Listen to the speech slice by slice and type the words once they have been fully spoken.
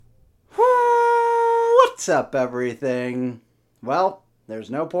What's up, everything? Well,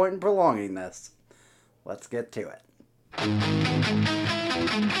 there's no point in prolonging this. Let's get to it.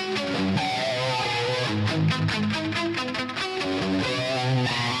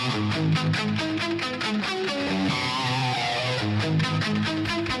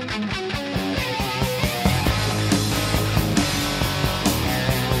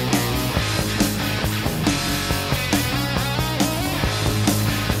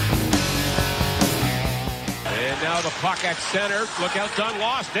 The puck at center. Look out, Dunn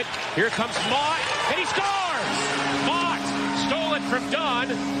lost it. Here comes Mott, and he scores! Mott stole it from Dunn,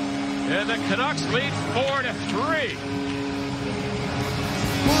 and the Canucks lead 4-3.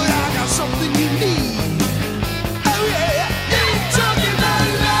 Well, I got something you need. Oh yeah, you're talking about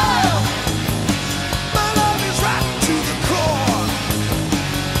love. My love is right to the core.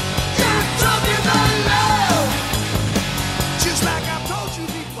 You're talking about love. Just like I told you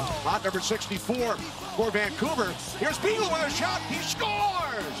before. Hot number 64 for Vancouver. Here's Beagle with a shot. He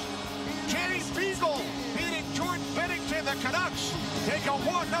scores! Kenny Beagle beating Jordan Binnington. The Canucks take a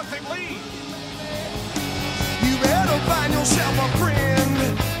 1-0 lead. You better find yourself a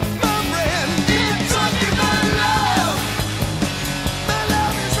friend, my friend. You're talking about love. My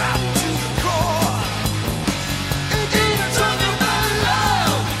love is right to the core. And you're talking about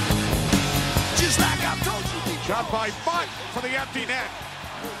love. Just like I told you before. Shot by Butt for the empty net.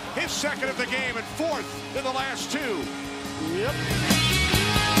 His second of the game and fourth in the last two. Yep.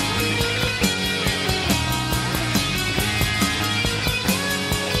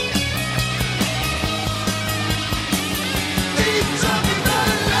 He's talking about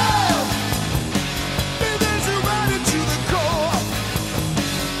love. There's a right into the core.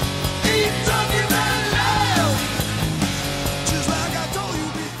 He's talking about love. Just like I told you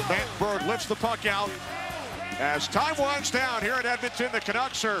before. Sandberg lifts the puck out. As time winds down here at Edmonton, the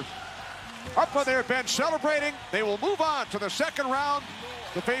Canucks are up on their bench celebrating. They will move on to the second round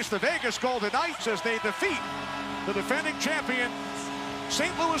to face the Vegas Golden Knights as they defeat the defending champion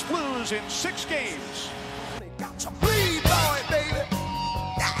St. Louis Blues in 6 games. Got to bleed, boy, baby.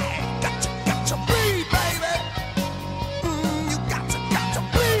 Yeah, got to bleed, baby. You got to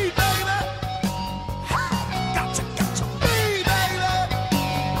bleed, baby. Ha, got to bleed, baby.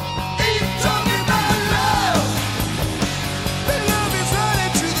 He's talking about love. The love is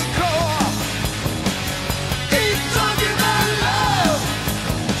running to the core. He's talking about love.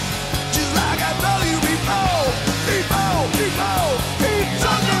 Just like I told you before. He's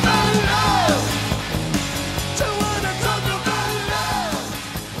talking about love. So wanna talk about love.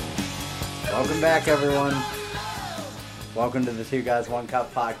 Welcome back, everyone. Welcome to the Two Guys, One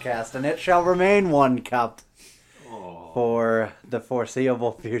Cup podcast, and it shall remain one cup for the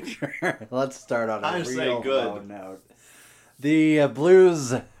foreseeable future. Let's start on a real low note. The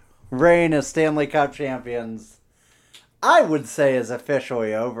Blues' reign as Stanley Cup champions, I would say, is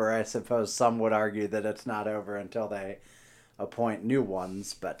officially over. I suppose some would argue that it's not over until they appoint new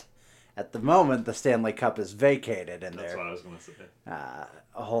ones, but at the moment, the Stanley Cup is vacated, and That's they're what I was going to say.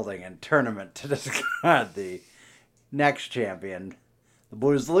 holding a tournament to discard the next champion. The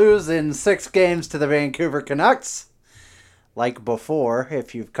Blues lose in 6 games to the Vancouver Canucks. Like before,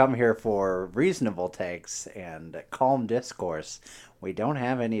 if you've come here for reasonable takes and calm discourse, we don't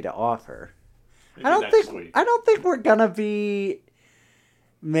have any to offer. Maybe I next week. don't think we're gonna be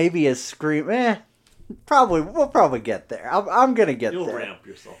maybe a scream. We'll probably get there. I'm gonna get You'll there. ramp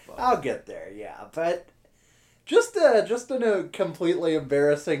yourself up. I'll get there, yeah. But just in a completely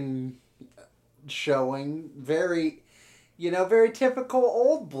embarrassing showing, very typical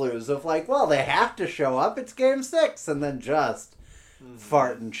old Blues of like, well, they have to show up. It's game 6, and then just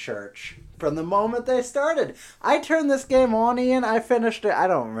fart in church from the moment they started. I turned this game on, Ian. I finished it. I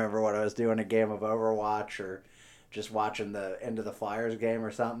don't remember what I was doing, a game of Overwatch or just watching the end of the Flyers game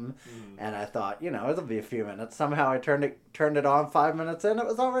or something. And I thought, it'll be a few minutes. Somehow I turned it on 5 minutes in. It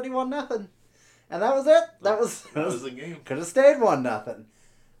was already 1-0. And that was it. That was the game. Could have stayed 1-0.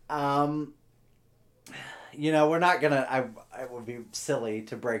 We're not going to... It would be silly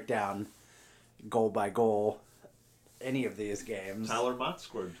to break down goal by goal any of these games. Tyler Mott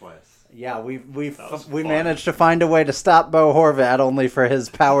scored twice. Yeah, we fun. managed to find a way to stop Bo Horvat, only for his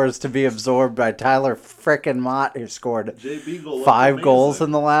powers to be absorbed by Tyler frickin' Mott, who scored Jay Beagle looked 5 amazing. goals in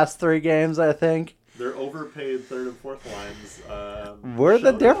the last 3 games, I think. Their overpaid third and fourth lines. We're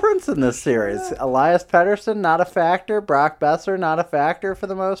the showed difference up. in this series. Elias Pettersson, not a factor. Brock Besser, not a factor for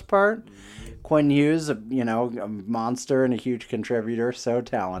the most part. Quinn Hughes, a monster and a huge contributor, so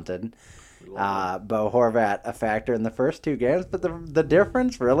talented. Bo Horvat, a factor in the first 2 games, but the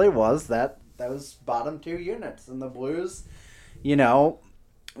difference really was that those bottom 2 units. And the Blues,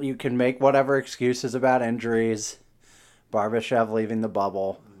 you can make whatever excuses about injuries. Barbashev leaving the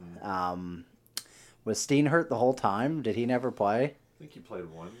bubble. Was Steen hurt the whole time? Did he never play? I think he played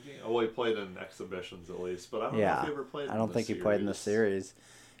one game. Oh, well, he played in exhibitions at least, but I don't know Yeah, if he ever played I don't in the think he played in the series.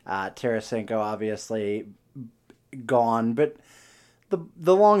 series. Tarasenko obviously gone, but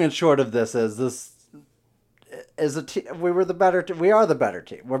the long and short of this is a team. We were the better. We are the better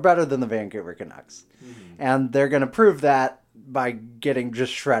team. We're better than the Vancouver Canucks, and they're going to prove that by getting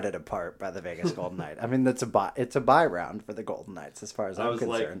just shredded apart by the Vegas Golden Knights. I mean, it's a bye round for the Golden Knights as far as I I'm was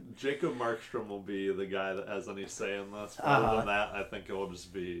concerned. like, Jacob Markstrom will be the guy that has any say in this. Other than that, I think it will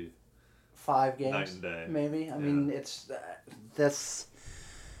just be 5 games, night and day. maybe. I mean, it's this.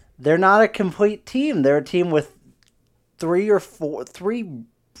 They're not a complete team. They're a team with three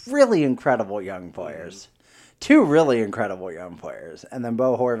really incredible young players, 2 really incredible young players, and then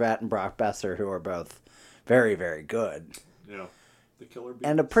Bo Horvat and Brock Besser, who are both very, very good, Yeah, the killer bees.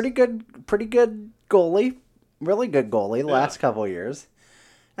 and a pretty good goalie, really good goalie the last couple of years,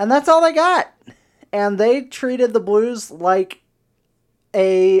 and that's all they got. And they treated the Blues like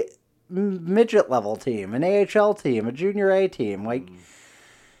a midget level team, an AHL team, a junior A team. Like,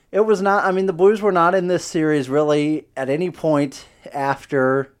 it was not, I mean, the Blues were not in this series really at any point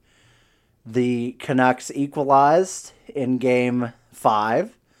after the Canucks equalized in Game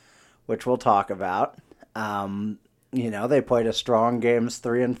 5, which we'll talk about. They played a strong Games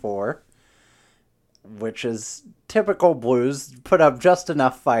 3 and 4, which is typical Blues, put up just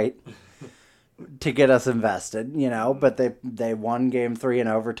enough fight to get us invested, but they won Game 3 in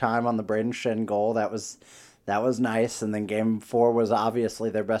overtime on the Braden Shen goal. That was nice. And then Game 4 was obviously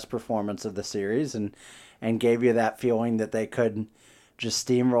their best performance of the series and gave you that feeling that they could just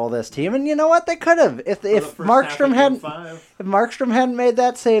steamroll this team. And you know what? They could have. If Markstrom hadn't made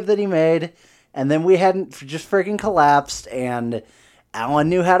that save that he made, and then we hadn't just freaking collapsed, and Allen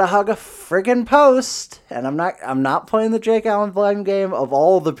knew how to hug a friggin' post. And I'm not playing the Jake Allen blame game. Of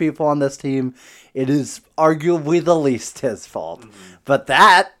all the people on this team, it is arguably the least his fault. But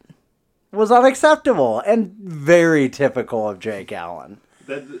that was unacceptable and very typical of Jake Allen.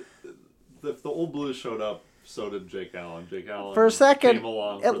 If the old Blues showed up, so did Jake Allen. Jake Allen For a second, came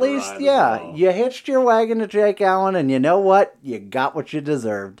along at for the least, ride as yeah. well. You hitched your wagon to Jake Allen, and you know what? You got what you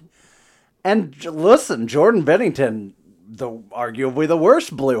deserved. And listen, Jordan Bennington, arguably the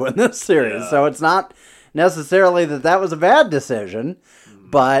worst Blue in this series, so it's not necessarily that was a bad decision.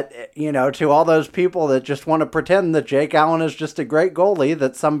 But, to all those people that just want to pretend that Jake Allen is just a great goalie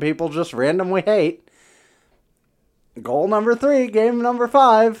that some people just randomly hate, goal number 3, game number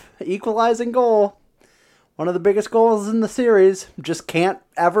 5, equalizing goal. One of the biggest goals in the series, just can't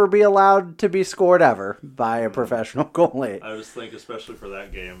ever be allowed to be scored ever by a professional goalie. I just think, especially for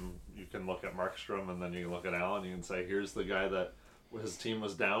that game, you can look at Markstrom and then you can look at Allen. You can say, here's the guy that his team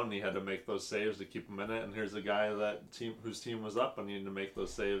was down and he had to make those saves to keep him in it, and here's a guy whose team was up and needed to make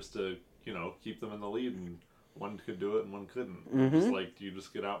those saves to keep them in the lead, and one could do it and one couldn't. Just like you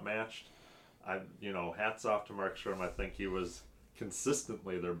just get outmatched. Hats off to Markstrom. I think he was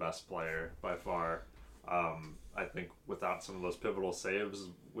consistently their best player by far. I think without some of those pivotal saves,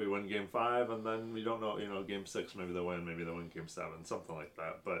 we win Game 5, and then we don't know. Game 6 maybe they win Game 7, something like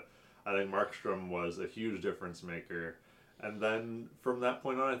that. But I think Markstrom was a huge difference maker. And then from that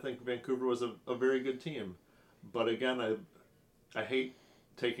point on, I think Vancouver was a very good team. But again, I hate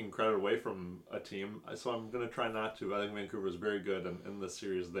taking credit away from a team, so I'm going to try not to. I think Vancouver was very good, and in this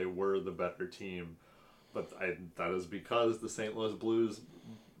series, they were the better team. But that is because the St. Louis Blues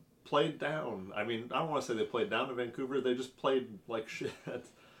played down. I mean, I don't want to say they played down to Vancouver. They just played like shit.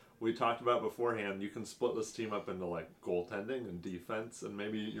 We talked about beforehand, you can split this team up into like goaltending and defense and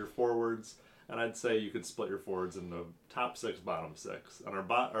maybe your forwards. And I'd say you could split your forwards into top 6, bottom 6.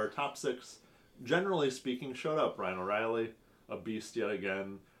 And our top 6, generally speaking, showed up. Ryan O'Reilly, a beast yet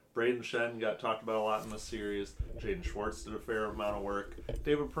again. Braden Shen got talked about a lot in this series. Jaden Schwartz did a fair amount of work.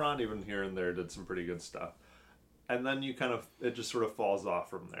 David Perron, even here and there, did some pretty good stuff. And then it just sort of falls off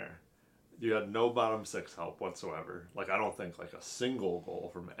from there. You had no bottom 6 help whatsoever. Like, I don't think like a single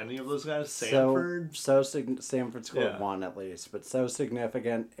goal from any of those guys. Sanford. Sanford scored 1 at least, but so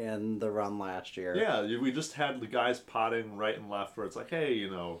significant in the run last year. Yeah, we just had the guys potting right and left where it's like, hey,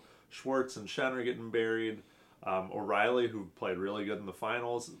 Schwartz and Shen are getting buried. O'Reilly, who played really good in the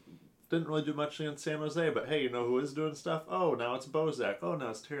finals, didn't really do much against San Jose, but hey, who is doing stuff? Oh, now it's Bozak. Oh,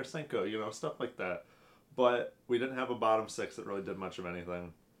 now it's Tarasenko, stuff like that. But we didn't have a bottom 6 that really did much of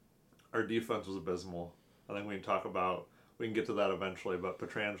anything. Our defense was abysmal. I think we can get to that eventually, but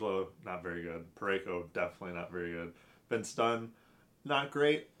Pietrangelo, not very good. Parayko, definitely not very good. Vince Dunn, not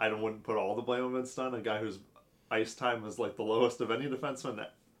great. I wouldn't put all the blame on Vince Dunn, a guy whose ice time is like the lowest of any defenseman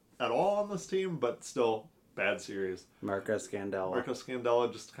at all on this team, but still bad series. Marco Scandella. Marco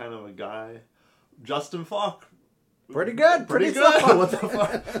Scandella, just kind of a guy. Justin Falk. Pretty good. Pretty good. What the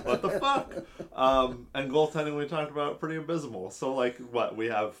fuck? What the fuck? And goaltending we talked about, pretty abysmal. So we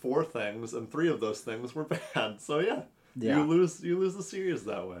have 4 things, and 3 of those things were bad. So yeah. You lose the series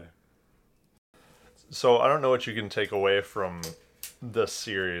that way. So I don't know what you can take away from this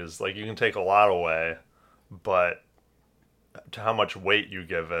series. Like, you can take a lot away, but to how much weight you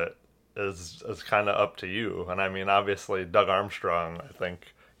give it is kind of up to you. And I mean, obviously, Doug Armstrong, I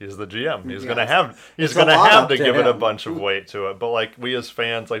think he's the GM. He's gonna have to give it a bunch of weight to it. But like, we as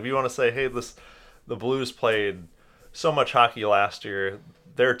fans, like, we want to say, hey, the Blues played so much hockey last year.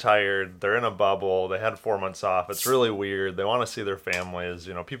 They're tired. They're in a bubble. They had 4 months off. It's really weird. They want to see their families.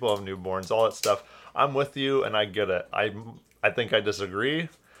 You know, people have newborns, all that stuff. I'm with you, and I get it. I think I disagree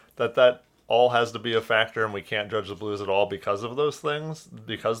that all has to be a factor, and we can't judge the Blues at all because of those things,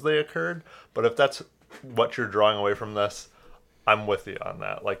 because they occurred. But if that's what you're drawing away from this, I'm with you on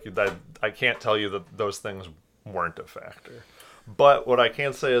that. Like, I can't tell you that those things weren't a factor. But what I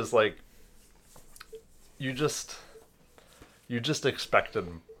can say is, like, you just expected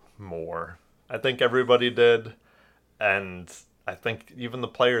more. I think everybody did, and I think even the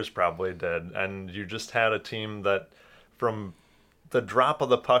players probably did. And you just had a team that, from the drop of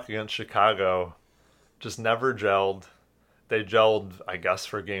the puck against Chicago, just never gelled. They gelled, I guess,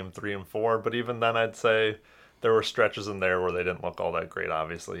 for game 3 and 4, but even then I'd say there were stretches in there where they didn't look all that great,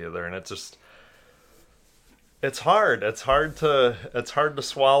 obviously, either. And it's hard. It's hard to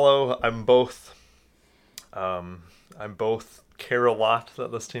swallow. I'm both care a lot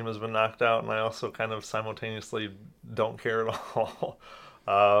that this team has been knocked out, and I also kind of simultaneously don't care at all.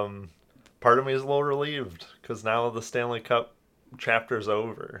 Part of me is a little relieved because now the Stanley Cup chapter's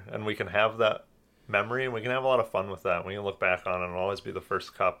over, and we can have that memory, and we can have a lot of fun with that. We can look back on it, and it'll always be the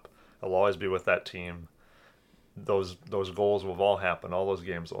first cup. It'll always be with that team. Those goals will have all happened. All those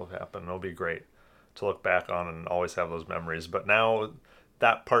games will have happened. It'll be great to look back on and always have those memories. But now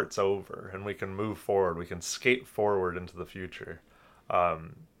that part's over, and we can move forward. We can skate forward into the future.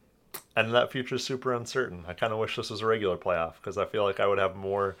 And that future is super uncertain. I kind of wish this was a regular playoff, because I feel like I would have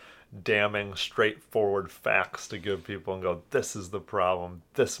more damning, straightforward facts to give people and go, this is the problem,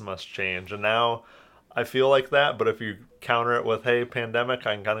 this must change. And now I feel like that, but if you counter it with, hey, pandemic,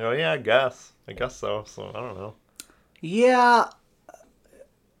 I can kind of go, yeah, I guess so. So I don't know. Yeah,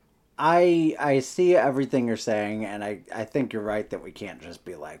 I see everything you're saying, and I think you're right that we can't just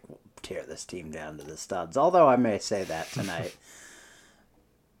be like, tear this team down to the studs. Although I may say that tonight.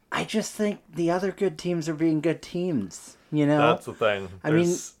 I just think the other good teams are being good teams. You know, that's the thing. I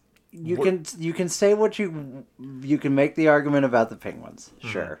mean, you can say what you can make the argument about the Penguins.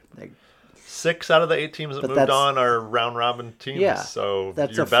 Sure. 6 out of the 8 teams that moved on are round robin teams. Yeah, so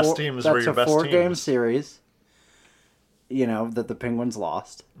your best teams were your best teams. That's a 4-game series. You know, that the Penguins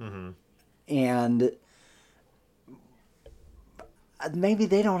lost. Mm-hmm. And maybe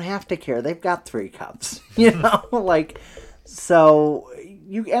they don't have to care. They've got 3 cups. You know, like, so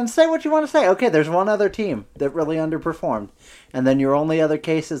you and say what you want to say. Okay, there's one other team that really underperformed. And then your only other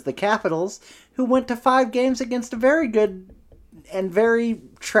case is the Capitals, who went to 5 games against a very good and very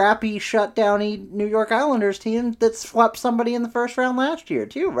trappy, shutdowny New York Islanders team that swept somebody in the first round last year,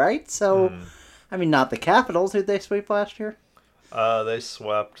 too, right? So, I mean, not the Capitals. Who'd they sweep last year? They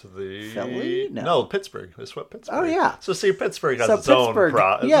swept the... Philly? No, Pittsburgh. They swept Pittsburgh. Oh, yeah. So, see, Pittsburgh has its own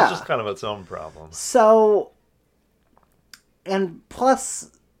problem. Yeah. It's just kind of its own problem. So, and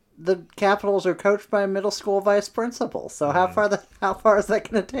plus, the Capitals are coached by a middle school vice principal. So, how far is that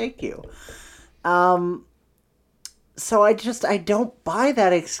going to take you? So I don't buy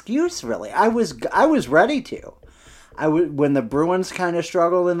that excuse, really. I was ready to. When the Bruins kind of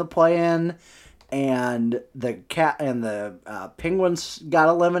struggled in the play-in, and the Penguins got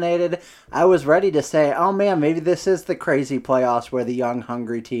eliminated, I was ready to say, oh man, maybe this is the crazy playoffs where the young,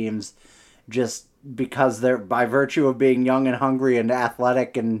 hungry teams, just because they're, by virtue of being young and hungry and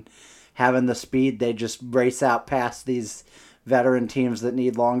athletic and having the speed, they just race out past these veteran teams that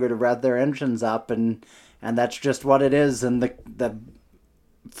need longer to rev their engines up, and that's just what it is. And the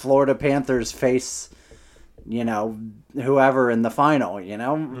Florida Panthers face, you know, whoever in the final, you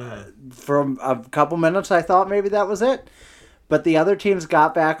know. For a couple minutes, I thought maybe that was it. But the other teams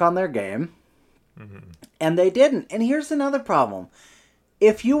got back on their game, and they didn't. And here's another problem.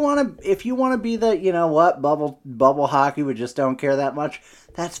 if you want to be the, you know what, bubble hockey, we just don't care that much,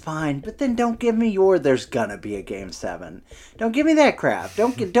 that's fine. But then don't give me there's gonna be a Game 7. Don't give me that crap.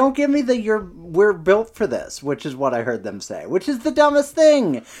 Don't give me we're built for this, which is what I heard them say, which is the dumbest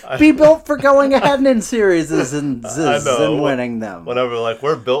thing. Be built for going ahead in series and winning them. Whenever like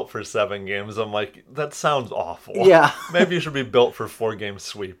we're built for 7 games, I'm like, that sounds awful. Yeah. Maybe you should be built for 4-game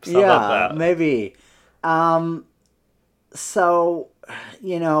sweeps. How yeah, about that? Maybe. So,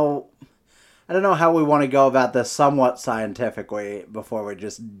 you know, I don't know how we want to go about this somewhat scientifically before we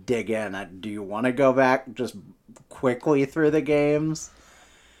just dig in. Do you want to go back just quickly through the games?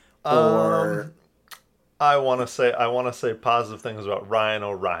 Or I want to say positive things about Ryan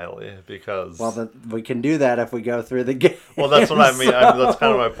O'Reilly because we can do that if we go through the games. Well, that's what I mean. That's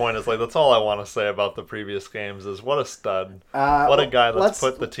kind of my point. Is like that's all I want to say about the previous games is what a stud, what a guy that's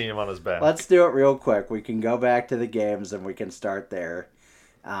put the team on his back. Let's do it real quick. We can go back to the games and we can start there.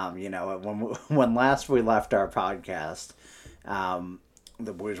 You know, when last we left our podcast,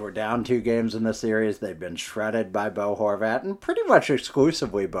 the Blues were down 2 games in the series. They've been shredded by Bo Horvat, and pretty much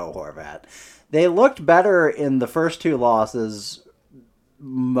exclusively Bo Horvat. They looked better in the first 2 losses,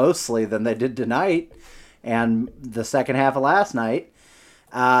 mostly, than they did tonight, and the second half of last night.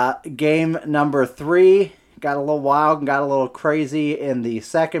 Game number 3 got a little wild and got a little crazy in the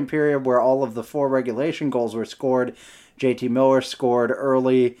second period where all of the 4 regulation goals were scored. JT Miller scored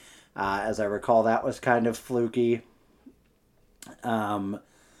early. As I recall, that was kind of fluky.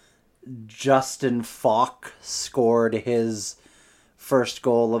 Justin Falk scored his first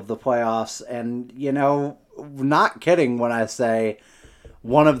goal of the playoffs. And, you know, not kidding when I say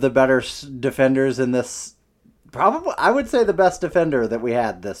one of the better defenders in this, probably, I would say the best defender that we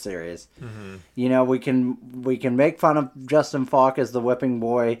had this series. Mm-hmm. You know, we can make fun of Justin Falk as the whipping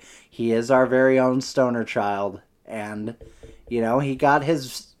boy. He is our very own stoner child. And, you know, he got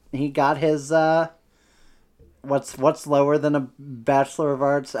his what's lower than a Bachelor of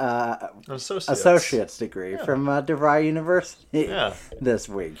Arts associate's degree from DeVry University this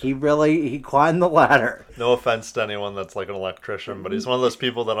week. He climbed the ladder. No offense to anyone that's like an electrician, but he's one of those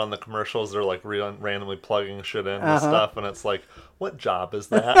people that on the commercials they're like randomly plugging shit in and stuff, and it's like, what job is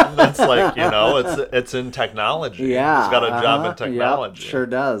that? And it's like, you know, it's in technology. Yeah, he's got a job in technology. Yep, sure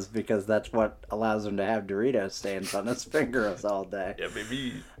does, because that's what allows him to have Dorito stains on his fingers all day. Yeah,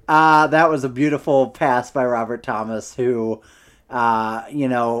 baby. That was a beautiful pass by Robert Thomas, who, you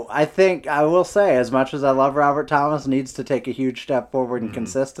know, I think I will say, as much as I love Robert Thomas, needs to take a huge step forward in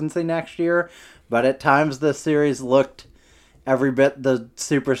consistency next year. But at times this series looked every bit the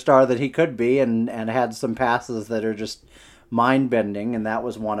superstar that he could be, and had some passes that are just mind-bending, and that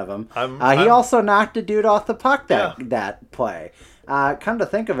was one of them. He also knocked a dude off the puck that play. Come to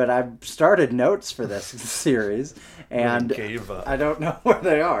think of it, I've started notes for this series, and I don't know where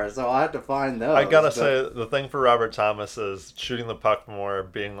they are, so I'll have to find those. I gotta say, the thing for Robert Thomas is shooting the puck more,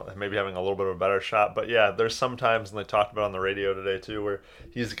 maybe having a little bit of a better shot. But yeah, there's some times, and they talked about it on the radio today too, where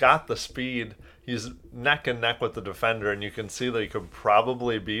he's got the speed. He's neck and neck with the defender, and you can see that he could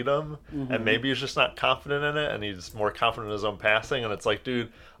probably beat him. Mm-hmm. And maybe he's just not confident in it, and he's more confident in his own passing. And it's like,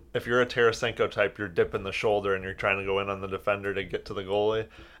 dude, if you're a Tarasenko type, you're dipping the shoulder and you're trying to go in on the defender to get to the goalie.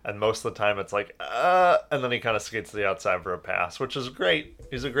 And most of the time it's like, and then he kind of skates to the outside for a pass, which is great.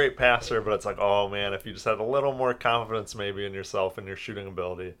 He's a great passer, but it's like, oh man, if you just had a little more confidence maybe in yourself and your shooting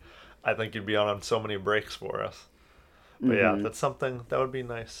ability, I think you'd be on so many breaks for us. But yeah, that's something that would be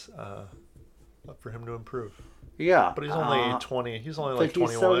nice for him to improve. Yeah. But he's only 20. He's only like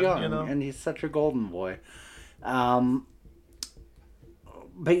 21, he's so young, you know? And he's such a golden boy.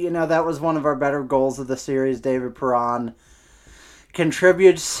 But, you know, that was one of our better goals of the series. David Perron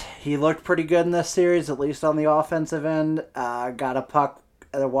contributes. He looked pretty good in this series, at least on the offensive end. Got a puck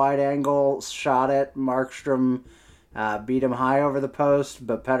at a wide angle, shot it. Markstrom beat him high over the post,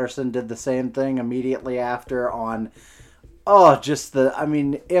 but Pettersson did the same thing immediately after on... if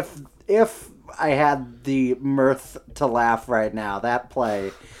I had the mirth to laugh right now, that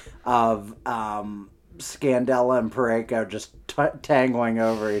play of... Scandella and Parayko just tangling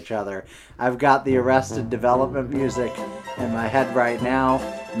over each other. I've got the Arrested Development music in my head right now.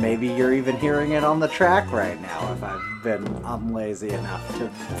 Maybe you're even hearing it on the track right now if I've been unlazy enough to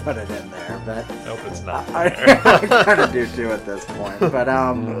put it in there. But nope, it's not. I kind of do too at this point. But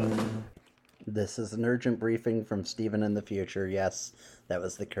this is an urgent briefing from Steven in the future. Yes, that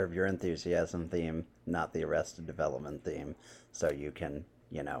was the Curb Your Enthusiasm theme, not the Arrested Development theme. So you can,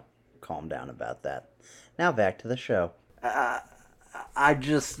 you know, calm down about that. Now back to the show. I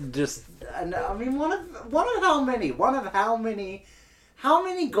mean, one of how many How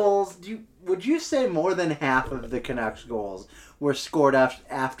many goals would you say more than half of the Canucks goals were scored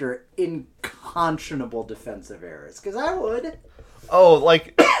after unconscionable defensive errors? Because I would. Oh,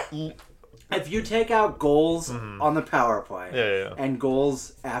 like If you take out goals on the power play and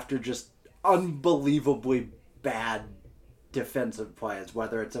goals after just unbelievably bad defensive plays,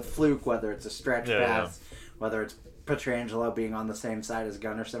 whether it's a fluke, whether it's a stretch pass, whether it's Pietrangelo being on the same side as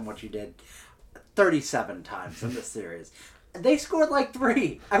Gunnarsson, which he did 37 times in this series. They scored like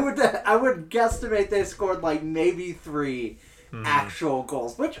 3. I would guesstimate they scored like maybe 3 actual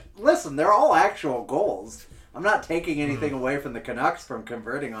goals. Which, listen, they're all actual goals. I'm not taking anything away from the Canucks from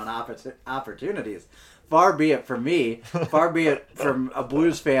converting on opportunities. Far be it from me. Far be it from a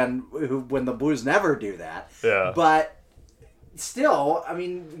Blues fan when the Blues never do that. Yeah. But still, I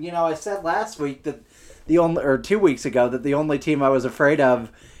mean, I said last week that 2 weeks ago that the only team I was afraid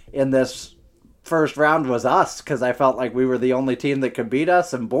of in this first round was us, because I felt like we were the only team that could beat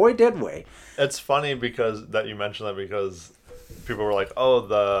us, and boy did we. It's funny that you mentioned that, because people were like, oh,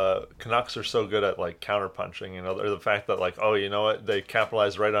 the Canucks are so good at like counterpunching, or the fact that like, oh, you know what, they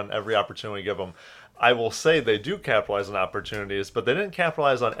capitalize right on every opportunity we give them. I will say they do capitalize on opportunities, but they didn't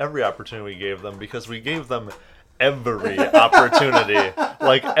capitalize on every opportunity we gave them, because we gave them every opportunity.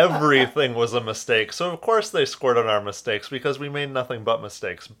 Like, everything was a mistake. So of course they scored on our mistakes, because we made nothing but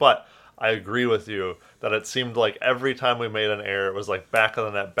mistakes. But I agree with you that it seemed like every time we made an error, it was like back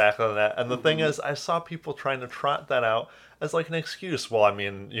of the net. And the thing is, I saw people trying to trot that out as like an excuse. Well, I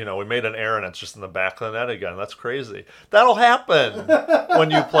mean, we made an error and it's just in the back of the net again. That's crazy. That'll happen when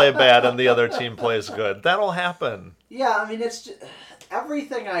you play bad and the other team plays good. That'll happen. Yeah, I mean, it's just,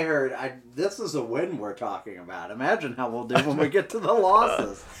 everything I heard. This is a win we're talking about. Imagine how we'll do when we get to the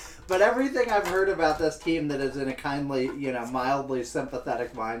losses. But everything I've heard about this team that is in a kindly, mildly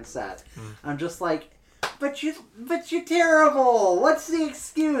sympathetic mindset, I'm just like, but you're terrible. What's the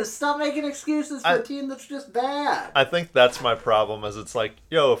excuse? Stop making excuses for a team that's just bad. I think that's my problem, is it's like,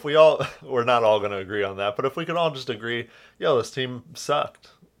 if we're not all going to agree on that, but if we can all just agree, this team sucked,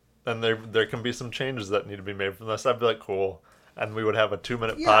 and there can be some changes that need to be made from this, I'd be like, cool. And we would have a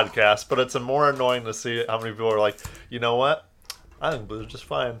 2-minute podcast, but it's more annoying to see how many people are like, you know what? I think Blues are just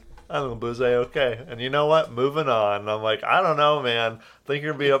fine. I think the Blues are okay. And you know what? Moving on. And I'm like, I don't know, man. I think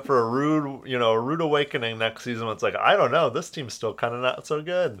you're going to be up for a rude awakening next season. It's like, I don't know. This team's still kind of not so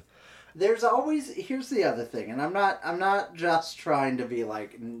good. Here's the other thing, and I'm not just trying to be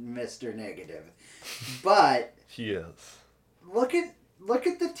like Mr. Negative, but he is. Look at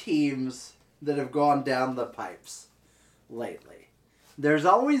the teams that have gone down the pipes lately. There's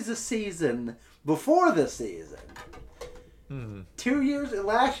always a season before the season. 2 years,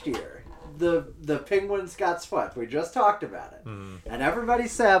 last year, the Penguins got swept. We just talked about it. And everybody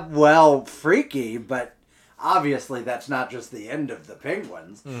said, well, freaky, but obviously that's not just the end of the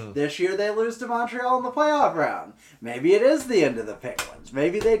Penguins. This year they lose to Montreal in the playoff round. Maybe it is the end of the Penguins.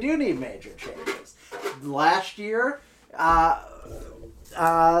 Maybe they do need major changes. Last year, the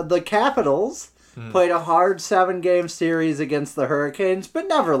Capitals played a hard 7-game series against the Hurricanes, but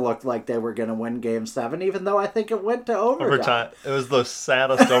never looked like they were going to win Game 7, even though I think it went to overtime. It was the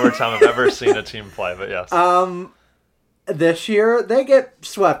saddest overtime I've ever seen a team play, but yes. This year, they get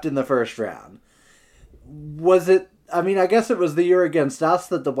swept in the first round. I guess it was the year against us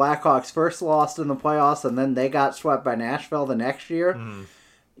that the Blackhawks first lost in the playoffs, and then they got swept by Nashville the next year.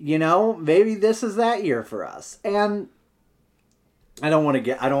 Maybe this is that year for us. And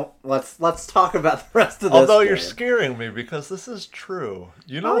let's talk about the rest of this. Although game. You're scaring me, because this is true.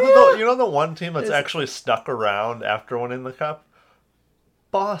 You know the one team that's actually stuck around after winning the cup?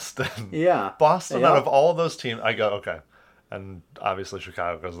 Boston. Yeah. Boston, out of all those teams, I go, okay. And obviously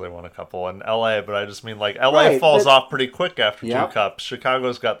Chicago, because they won a couple, and LA, but I just mean like LA falls off pretty quick after 2 cups.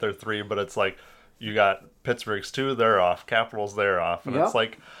 Chicago's got their 3, but it's like you got Pittsburgh's 2, they're off. Capitals, they're off. And it's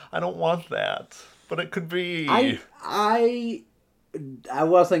like, I don't want that. But it could be. I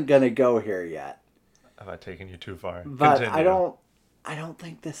wasn't gonna go here yet. Have I taken you too far? But continue. I don't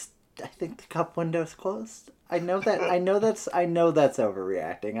think this. I think the cup window's closed. I know that. I know that's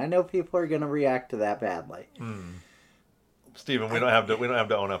overreacting. I know people are gonna react to that badly. Steven, we don't have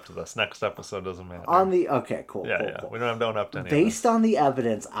to own up to this. Next episode doesn't matter. Cool. We don't have to own up to any Based on the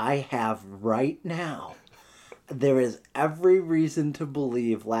evidence I have right now, there is every reason to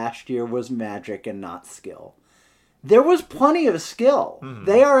believe last year was magic and not skill. There was plenty of skill.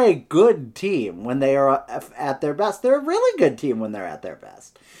 They are a good team when they are at their best. They're a really good team when they're at their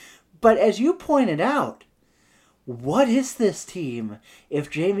best. But as you pointed out, what is this team if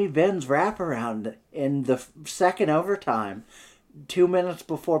Jamie Benn's wraparound in the second overtime, 2 minutes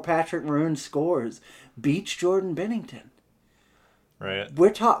before Patrick Maroon scores, beats Jordan Binnington? right?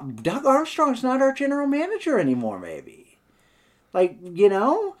 Doug Armstrong's not our general manager anymore, maybe. Like, you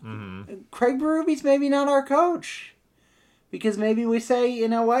know? Mm-hmm. Craig Berube's maybe not our coach. Because maybe we say, you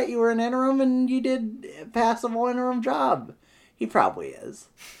know what, you were an interim and you did a passable interim job. He probably is.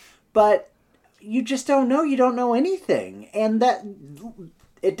 But you just don't know. You don't know anything. And that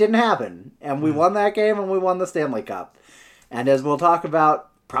it didn't happen. And we won that game and we won the Stanley Cup. And as we'll talk about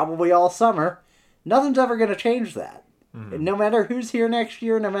probably all summer, nothing's ever going to change that. Mm-hmm. No matter who's here next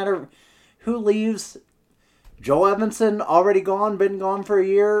year, no matter who leaves, Joel Edmondson, already gone, been gone for a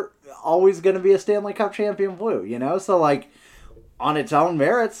year, always going to be a Stanley Cup champion Blue, you know? So, like, on its own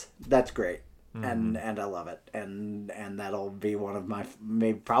merits, that's great. Mm-hmm. And I love it. And that'll be one of my,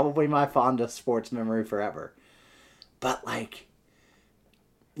 probably my fondest sports memory forever. But, like,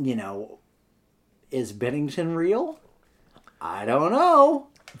 you know, is Bennington real? I don't know.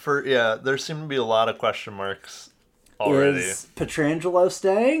 There seem to be a lot of question marks already. Is Pietrangelo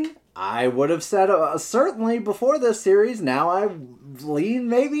staying? I would have said certainly before this series. Now I lean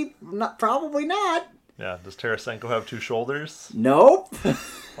maybe, not, probably not. Yeah, does Tarasenko have two shoulders? Nope.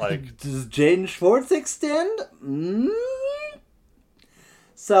 Like, does Jaden Schwartz extend?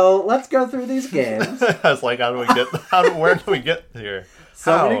 So let's go through these games. I was like, where do we get here?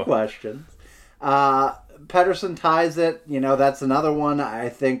 So many questions. Pettersson ties it. You know, that's another one I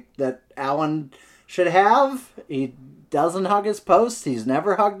think that Allen should have. He doesn't hug his post. He's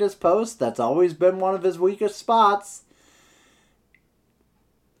never hugged his post. That's always been one of his weakest spots.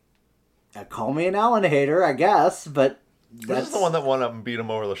 Call me an Allen hater, I guess, but that's the one that went up and beat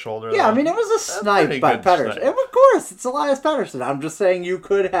him over the shoulder. Yeah, I mean, it was a snipe by Pettersson. Snipe. Of course, it's Elias Pettersson. I'm just saying you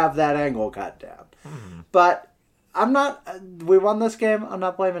could have that angle cut down. Mm-hmm. But I'm not... we won this game. I'm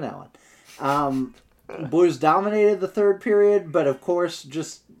not blaming Allen. Blues dominated the third period, but of course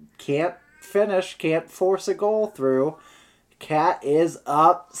just can't finish, can't force a goal through. Kat is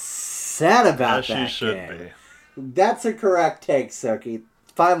upset about that. She should be. That's a correct take, Suki.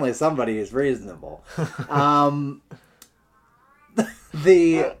 Finally, somebody is reasonable.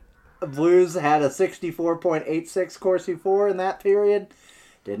 The Blues had a 64.86 Corsi for in that period.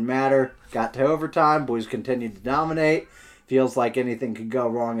 Didn't matter. Got to overtime. Blues continued to dominate. Feels like anything could go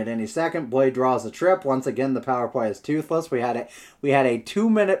wrong at any second. Blade draws a trip. Once again, the power play is toothless. We had a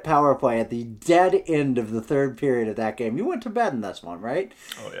 2-minute power play at the dead end of the third period of that game. You went to bed in this one, right?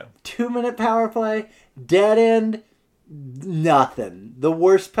 Oh, yeah. 2-minute power play, dead end, nothing. The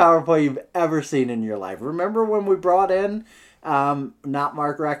worst power play you've ever seen in your life. Remember when we brought in, not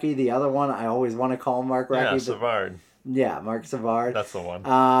Mark Recchi, the other one? I always want to call him Mark Recchi. Yeah, Savard. Yeah, Mark Savard. That's the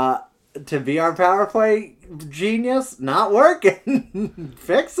one. To be our power play genius, not working.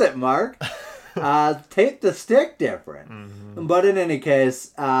 Fix it, Mark. Tape the stick different. Mm-hmm. But in any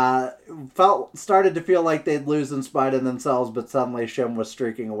case, started to feel like they'd lose in spite of themselves, but suddenly Shim was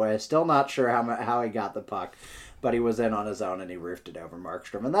streaking away. Still not sure how he got the puck, but he was in on his own and he roofed it over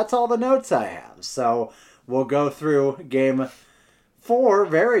Markstrom. And that's all the notes I have. So we'll go through game 4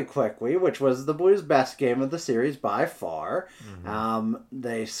 very quickly, which was the Blues' best game of the series by far. Mm-hmm.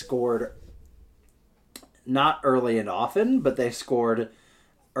 They scored not early and often, but they scored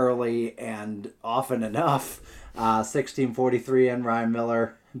early and often enough. 16:43 and Ryan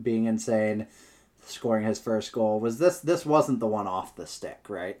Miller being insane, scoring his first goal. This wasn't the one off the stick,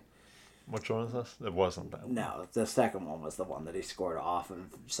 right? Which one is this? It wasn't that one. No, the second one was the one that he scored off of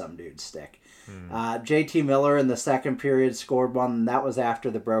some dude's stick. JT Miller in the second period scored one, and that was after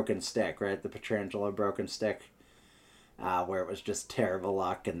the broken stick, right? The Pietrangelo broken stick, where it was just terrible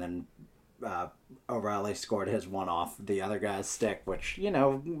luck, and then O'Reilly scored his one off the other guy's stick, which, you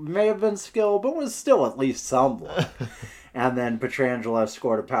know, may have been skill, but was still at least some luck. And then Pietrangelo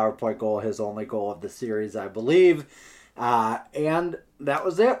scored a power play goal, his only goal of the series, I believe. And that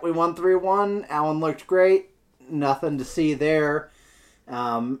was it. We won 3-1. Allen looked great. Nothing to see there.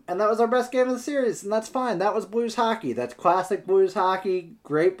 And that was our best game of the series, and that's fine. That was Blues hockey. That's classic Blues hockey.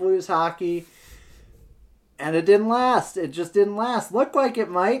 Great Blues hockey. And it didn't last. It just didn't last. Looked like it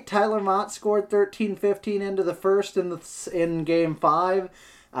might. Tyler Mott scored 13-15 into the first in Game 5.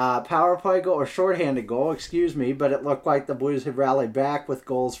 Power play goal, or shorthanded goal, excuse me. But it looked like the Blues had rallied back with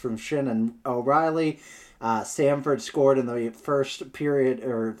goals from Shin and O'Reilly. Samford scored in the first period,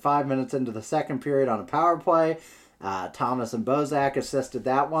 or 5 minutes into the second period on a power play. Thomas and Bozak assisted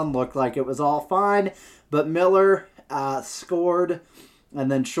that one. Looked like it was all fine. But Miller scored. And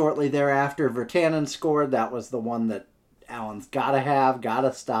then shortly thereafter, Virtanen scored. That was the one that Allen's got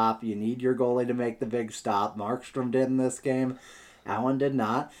to stop. You need your goalie to make the big stop. Markstrom did in this game. Allen did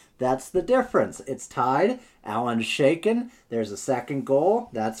not. That's the difference. It's tied. Allen's shaken. There's a second goal.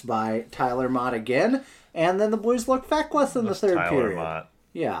 That's by Tyler Mott again. And then the Blues look feckless in the third period. Mott.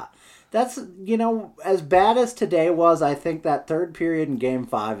 Yeah. That's, as bad as today was, I think that third period in Game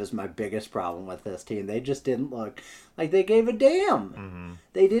 5 is my biggest problem with this team. They just didn't look like they gave a damn. Mm-hmm.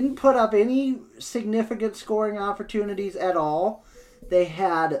 They didn't put up any significant scoring opportunities at all. They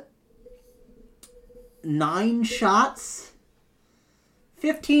had 9 shots.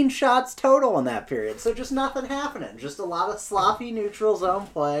 15 shots total in that period. So just nothing happening. Just a lot of sloppy neutral zone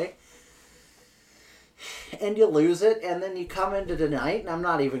play. And you lose it, and then you come into tonight, and I'm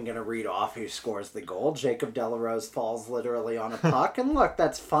not even going to read off who scores the goal. Jacob Delarose falls literally on a puck, and look,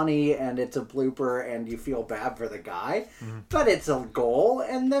 that's funny, and it's a blooper, and you feel bad for the guy, but it's a goal,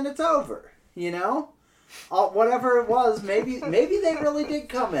 and then it's over, Whatever it was, maybe they really did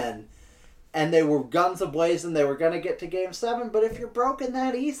come in, and they were guns a-blazing, they were going to get to Game 7, but if you're broken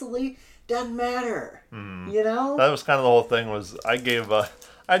that easily, doesn't matter, That was kind of the whole thing, was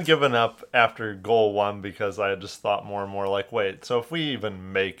I'd given up after goal 1 because I just thought more and more like, wait, so if we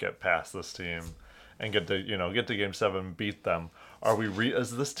even make it past this team and get to Game 7, beat them,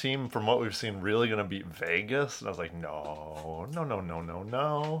 is this team, from what we've seen, really going to beat Vegas? And I was like, no,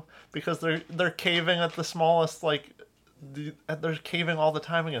 because they're caving at the smallest, they're caving all the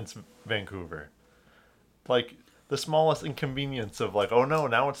time against Vancouver. Like, the smallest inconvenience of oh no,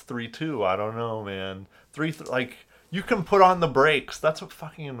 now it's 3-2. I don't know, man. 3-3, you can put on the brakes. That's what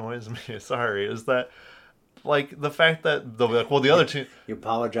fucking annoys me. Sorry, is that the fact that the other team. You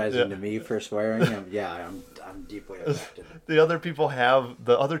apologizing to me for swearing? I'm deeply affected. The other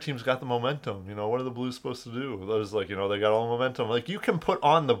team's got the momentum. What are the Blues supposed to do? Those they got all the momentum. You can put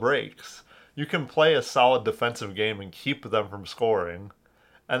on the brakes. You can play a solid defensive game and keep them from scoring,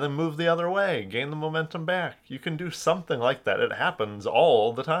 and then move the other way, gain the momentum back. You can do something like that. It happens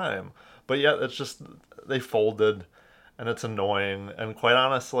all the time. But yet it's just they folded. And it's annoying. And quite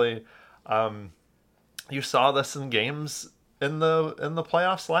honestly, you saw this in games in the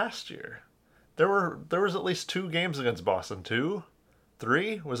playoffs last year. There was at least 2 games against Boston. 2?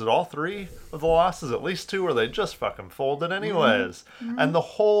 3? Was it all 3 of the losses? At least 2 where they just fucking folded anyways. Mm-hmm. And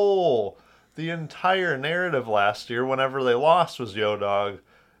the entire narrative last year, whenever they lost, was, yo, dog,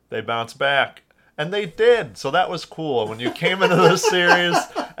 they bounced back. And they did. So that was cool. When you came into this series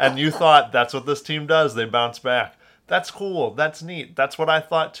and you thought that's what this team does, they bounce back. That's cool. That's neat. That's what I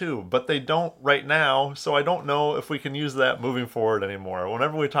thought too. But they don't right now, so I don't know if we can use that moving forward anymore.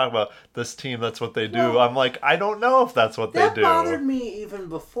 Whenever we talk about this team, that's what they do. Well, I'm like, I don't know if that's what they do. That bothered me even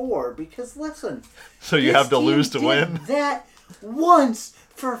before, because listen. So you have to lose to win? That once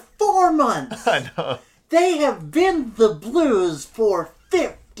for 4 months. I know. They have been the Blues for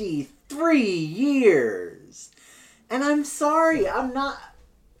 53 years. And I'm sorry, I'm not...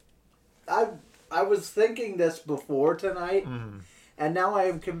 I was thinking this before tonight, and now I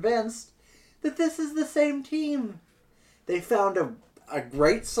am convinced that this is the same team. They found a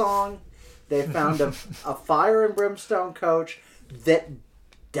great song. They found a fire and brimstone coach that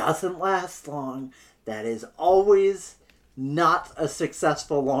doesn't last long. That is always not a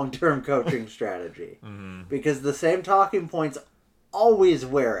successful long-term coaching strategy. Because the same talking points always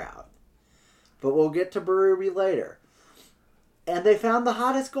wear out. But we'll get to Berube later. And they found the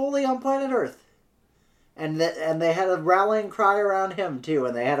hottest goalie on planet Earth. And they had a rallying cry around him, too.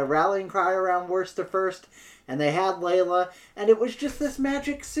 And they had a rallying cry around Worst to First. And they had Layla. And it was just this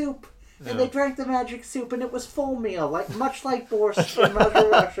magic soup. And they drank the magic soup, and it was full meal. Much like Borscht in Mother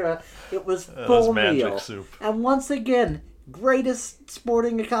Russia, it was full meal. Soup. And once again, greatest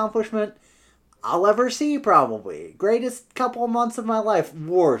sporting accomplishment I'll ever see, probably. Greatest couple of months of my life.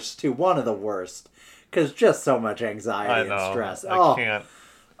 Worst, too. One of the worst. Because just so much anxiety and stress. I can't.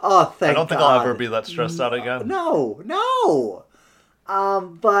 Oh, thank God. I don't think I'll ever be that stressed out again. No.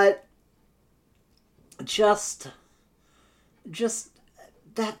 But just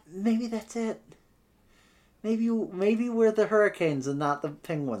that, maybe that's it. Maybe we're the Hurricanes and not the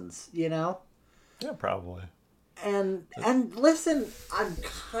Penguins, Yeah, probably. And listen, I'm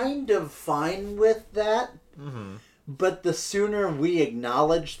kind of fine with that. Mm-hmm. But the sooner we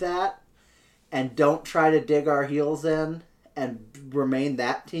acknowledge that and don't try to dig our heels in and remain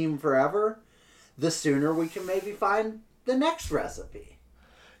that team forever, the sooner we can maybe find the next recipe.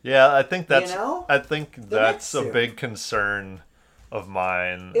 Yeah, I think that's a big concern of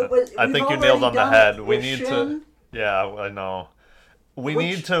mine. I think you nailed on the head. We need to. Yeah, I know. We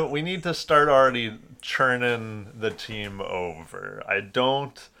need to start already churning the team over. I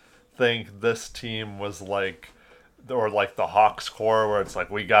don't think this team was like the Hawks core where it's like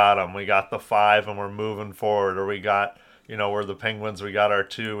we got them, we got the 5 and we're moving forward, or we got we're the Penguins. We got our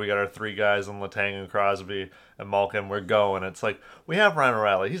 3 guys in Letang and Crosby and Malkin. We're going. It's like, we have Ryan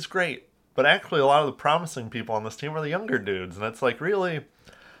O'Reilly. He's great. But actually, a lot of the promising people on this team are the younger dudes. And it's like, really,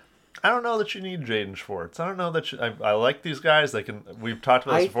 I don't know that you need Jaden Schwartz. I don't know that I like these guys. We've talked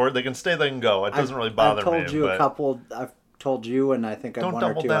about this before. They can stay, they can go. It doesn't really bother me. I've told you, and I think I've one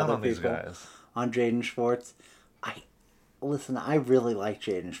or two other people on Jaden Schwartz. Listen, I really like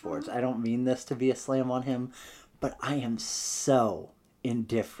Jaden Schwartz. I don't mean this to be a slam on him, but I am so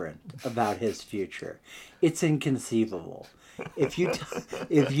indifferent about his future. It's inconceivable. If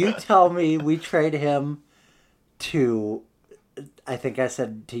you tell me we trade him to, I think I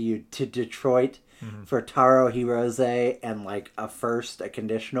said to you, to Detroit for Taro Hirose and like a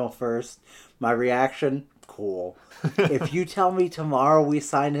conditional first, my reaction, cool. If you tell me tomorrow we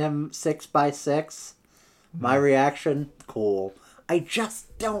sign him 6x6, my reaction, cool. I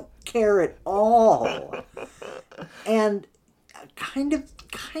just don't care at all. And kind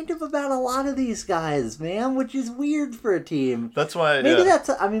of about a lot of these guys, man, which is weird for a team. That's why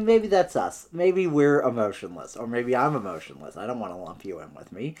maybe that's us. Maybe we're emotionless, or maybe I'm emotionless. I don't want to lump you in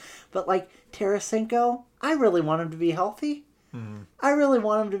with me. But like Tarasenko, I really want him to be healthy. I really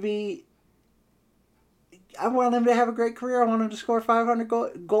want him to I want him to have a great career. I want him to score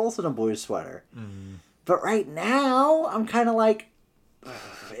 500 goals in a Blues sweater. But right now, I'm kind of like,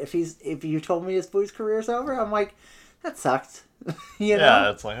 if you told me his Blues career's over, I'm like, that sucks. Yeah,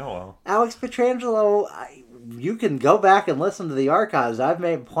 it's like, oh well. Alex Pietrangelo, you can go back and listen to the archives. I've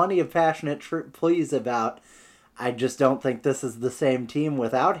made plenty of passionate pleas about, I just don't think this is the same team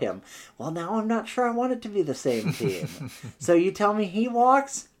without him. Well, now I'm not sure I want it to be the same team. So you tell me he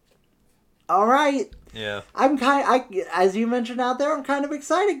walks? All right. Yeah. As you mentioned out there, I'm kind of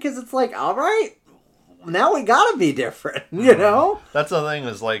excited because it's like, all right, now we gotta be different, you know? That's the thing,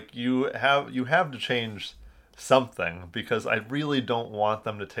 is like, you have to change something, because I really don't want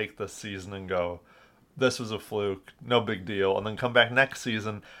them to take this season and go, this was a fluke, no big deal, and then come back next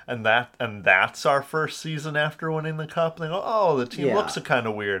season and that's our first season after winning the cup, and they go, oh, the team looks kind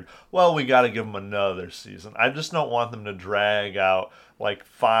of weird. Well, we got to give them another season. I just don't want them to drag out like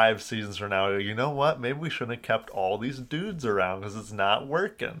 5 seasons from now. You know what? Maybe we shouldn't have kept all these dudes around because it's not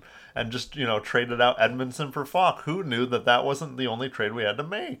working. And just, traded out Edmondson for Falk. Who knew that wasn't the only trade we had to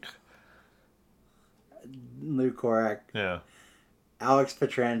make? Lou Korak. Yeah. Alex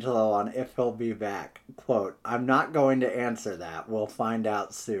Pietrangelo on if he'll be back. Quote, I'm not going to answer that. We'll find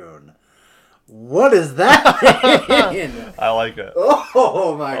out soon. What does that mean? I like it.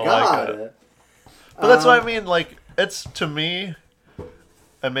 Oh my God. Like but that's what I mean. Like, it's, to me,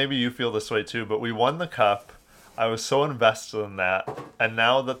 and maybe you feel this way too, but we won the cup. I was so invested in that. And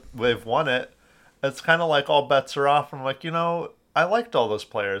now that they've won it, it's kind of like all bets are off. I'm like, I liked all those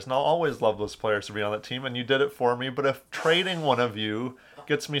players, and I'll always love those players to be on that team, and you did it for me. But if trading one of you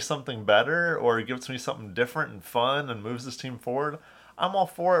gets me something better, or gives me something different and fun and moves this team forward, I'm all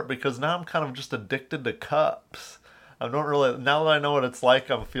for it, because now I'm kind of just addicted to cups. I don't really, now that I know what it's like,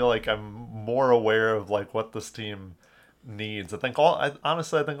 I feel like I'm more aware of like what this team needs.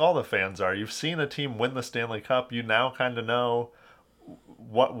 Honestly, I think all the fans are. You've seen a team win the Stanley Cup, you now kind of know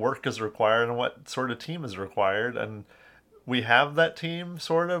what work is required and what sort of team is required, and we have that team,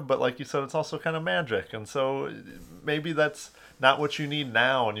 sort of, but like you said, it's also kind of magic. And so maybe that's not what you need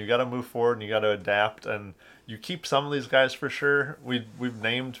now, and you got to move forward and you got to adapt, and you keep some of these guys for sure. We've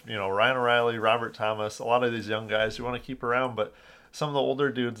named, Ryan O'Reilly, Robert Thomas, a lot of these young guys you want to keep around, but some of the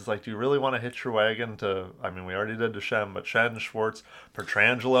older dudes, like, do you really want to hitch your wagon to, I mean, we already did to Schenn, but Schenn, Schwartz,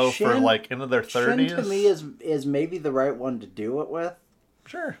 Pietrangelo for like into their 30s? Schenn to me is maybe the right one to do it with.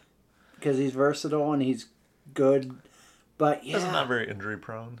 Sure. Because he's versatile and he's good. But yeah, he's not very injury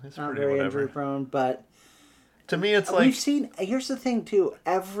prone. He's not pretty very whatever. injury prone, but to me, it's like we've seen. Here's the thing, too.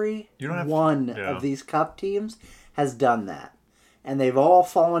 Every one of these cup teams has done that, and they've all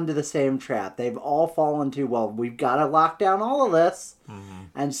fallen to the same trap. They've all fallen to, well, we've got to lock down all of this,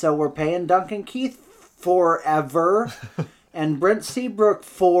 and so we're paying Duncan Keith forever, and Brent Seabrook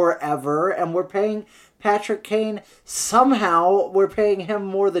forever, and we're paying Patrick Kane, somehow we're paying him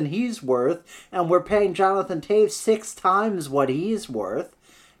more than he's worth, and we're paying Jonathan Toews 6 times what he's worth,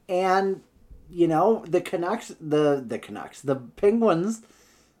 and the Penguins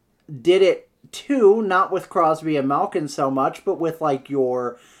did it too, not with Crosby and Malkin so much, but with like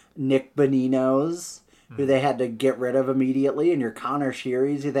your Nick Boninos, who they had to get rid of immediately, and your Connor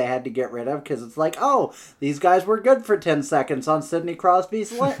Shearys, who they had to get rid of, because it's like, oh, these guys were good for 10 seconds on Sidney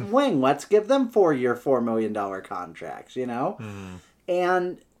Crosby's wing. Let's give them 4-year, $4 million contracts,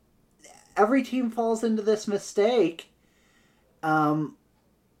 And every team falls into this mistake. And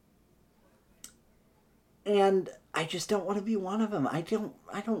I just don't want to be one of them. I don't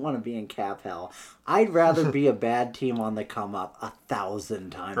want to be in cap hell. I'd rather be a bad team on the come up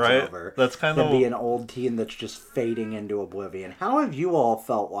 1,000 times Right? over That's kind than of be an old team that's just fading into oblivion. How have you all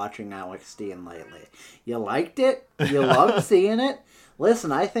felt watching Alex Steen lately? You liked it? You loved seeing it?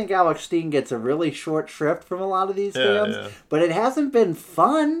 Listen, I think Alex Steen gets a really short shrift from a lot of these fans, but it hasn't been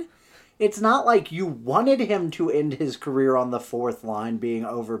fun. It's not like you wanted him to end his career on the fourth line being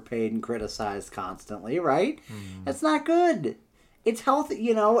overpaid and criticized constantly, right? That's not good. It's healthy,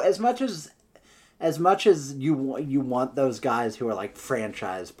 you know, as much as you want those guys who are like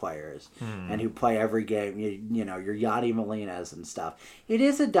franchise players and who play every game, you know, your Yadi Molinas and stuff. It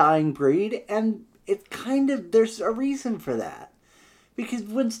is a dying breed, and it kind of, there's a reason for that. Because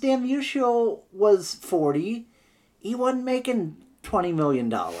when Stan Musial was 40, he wasn't making $20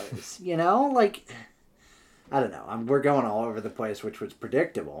 million, you know? Like, I don't know. We're going all over the place, which was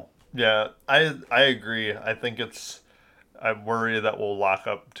predictable. Yeah, I agree. I think I'm worried that we'll lock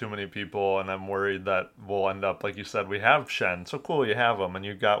up too many people, and I'm worried that we'll end up, like you said, we have Shen. So cool, you have him, and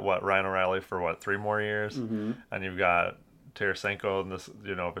you've got, Ryan O'Reilly for, 3 more years? Mm-hmm. And you've got Tarasenko, and this,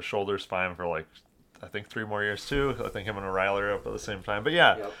 you know, if his shoulder's fine for, I think 3 more years, too. I think him and O'Reilly are up at the same time. But,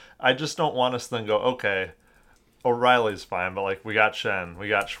 yeah, yep. I just don't want us to then go, okay, O'Reilly's fine, but we got Shen, we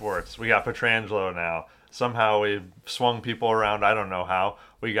got Schwartz, we got Pietrangelo now. Somehow we swung people around. I don't know how.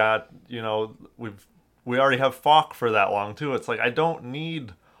 We got, you know, we already have Falk for that long too. It's I don't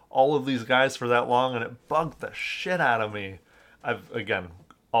need all of these guys for that long, and it bugged the shit out of me.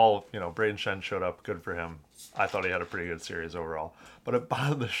 Braden Shen showed up, good for him. I thought he had a pretty good series overall, but it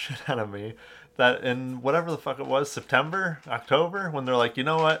bothered the shit out of me that in whatever the fuck it was, September, October, when they're like, you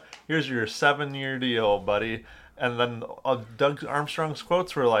know what, here's your 7-year deal, buddy. And then Doug Armstrong's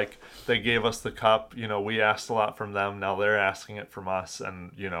quotes were they gave us the cup, you know, we asked a lot from them, now they're asking it from us,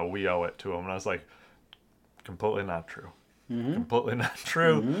 and, you know, we owe it to them. And I was like, completely not true. Mm-hmm. Completely not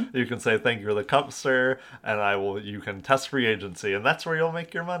true. Mm-hmm. You can say, thank you for the cup, sir, and you can test free agency, and that's where you'll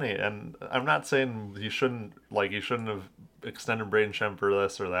make your money. And I'm not saying you shouldn't have extended Braden Shen for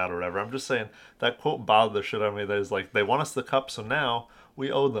this or that or whatever. I'm just saying that quote bothered the shit out of me. That is they want us the cup, so now we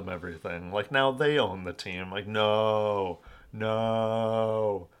owe them everything. Now they own the team. No.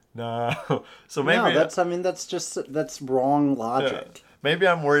 So maybe that's wrong logic. Yeah. Maybe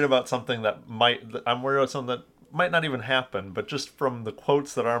I'm worried about something that might not even happen, but just from the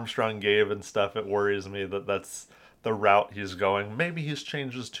quotes that Armstrong gave and stuff, it worries me that that's the route he's going. Maybe he's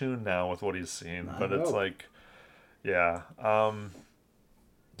changed his tune now with what he's seen, but it's yeah.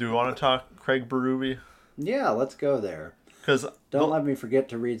 Do we want to talk Craig Berube? Yeah, let's go there. Because don't let me forget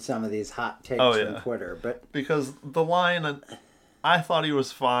to read some of these hot takes from Twitter. But because the line, I thought he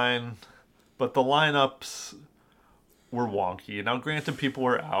was fine, but the lineups were wonky. Now, granted, people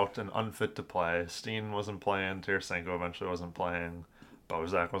were out and unfit to play. Steen wasn't playing. Tarasenko eventually wasn't playing.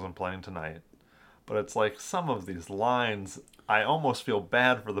 Bozak wasn't playing tonight. But it's some of these lines, I almost feel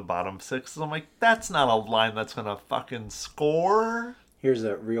bad for the bottom 6. I'm like, that's not a line that's going to fucking score. Here's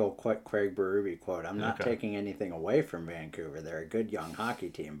a real quick Craig Berube quote. I'm not taking anything away from Vancouver. They're a good young hockey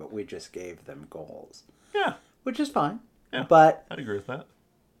team, but we just gave them goals. Yeah. Which is fine. Yeah, but I'd agree with that.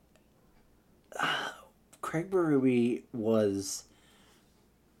 Craig Berube was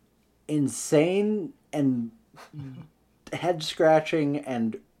insane and head-scratching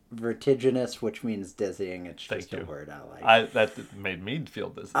and vertiginous, which means dizzying. It's just a word I like. That made me feel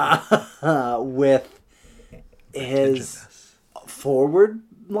dizzy. With his forward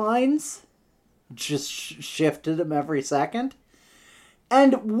lines, just shifted him every second,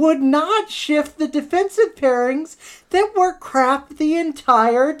 and would not shift the defensive pairings that were crap the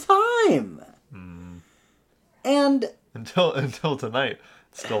entire time. And until tonight,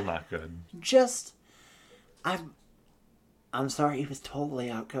 still not good. I'm sorry, he was totally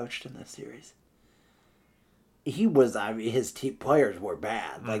outcoached in this series. He was. His team players were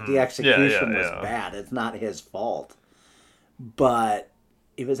bad. The execution was bad. It's not his fault. But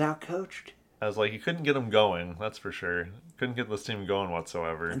he was outcoached. I was like, you couldn't get him going. That's for sure. Couldn't get this team going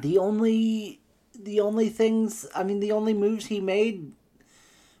whatsoever. The only things. The only moves he made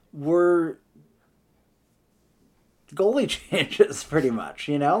were goalie changes, pretty much.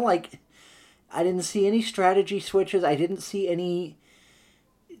 You know, I didn't see any strategy switches. I didn't see any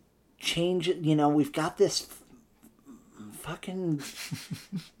change. You know, we've got this fucking...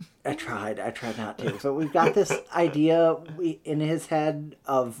 I tried not to, but we've got this idea in his head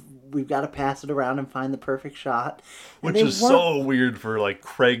of we've got to pass it around and find the perfect shot. Which is so weird for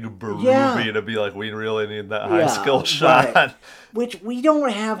Craig Berube to be we really need that high skill shot. Right. Which we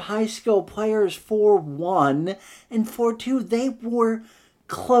don't have high skill players for one, and for two, they were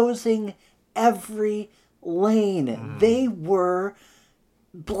closing every lane. They were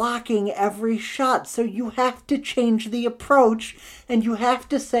blocking every shot. So you have to change the approach, and you have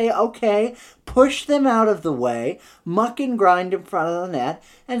to say, okay, push them out of the way, muck and grind in front of the net,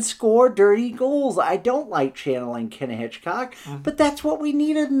 and score dirty goals. I don't like channeling Ken Hitchcock, but that's what we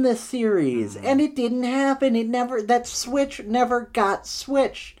needed in this series. And it didn't happen. That switch never got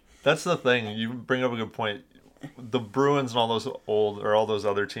switched. That's the thing. You bring up a good point. The Bruins and all those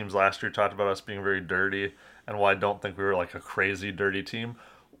other teams last year talked about us being very dirty, and while I don't think we were like a crazy dirty team,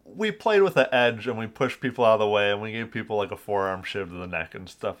 we played with an edge and we pushed people out of the way and we gave people like a forearm shiv to the neck and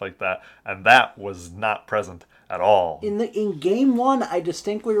stuff like that, and that was not present at all. In game one, I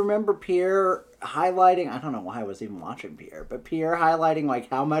distinctly remember Pierre highlighting, I don't know why I was even watching Pierre, but Pierre highlighting like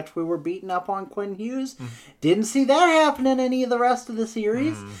how much we were beating up on Quinn Hughes. Didn't see that happen in any of the rest of the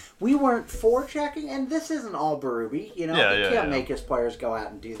series. We weren't forechecking, and this isn't all Berube, you know, he can't make his players go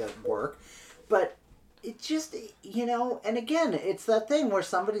out and do the work. But it just, you know, and again, it's that thing where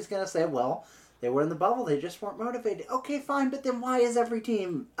somebody's going to say, well, they were in the bubble, they just weren't motivated. Okay, fine, but then why is every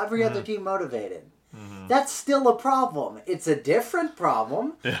other team motivated? That's still a problem. It's a different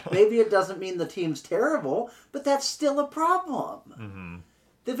problem. Yeah. Maybe it doesn't mean the team's terrible, but that's still a problem.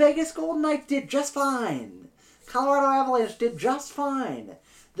 The Vegas Golden Knights did just fine. Colorado Avalanche did just fine.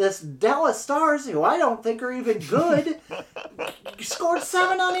 The Dallas Stars, who I don't think are even good, scored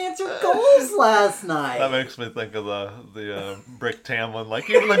 7 unanswered goals last night. That makes me think of the Brick Tamlin. Like,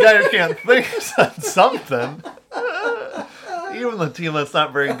 even the guy who can't think said something. Even the team that's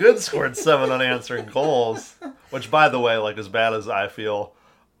not very good scored 7 unanswered goals. Which, by the way, like, as bad as I feel,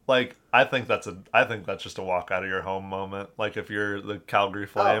 like, I think that's just a walk out of your home moment. Like, if you're the Calgary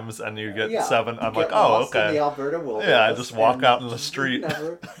Flames and you get 7, I'm like, oh, okay. In the Alberta Wilderness, yeah, I just walk out in the street.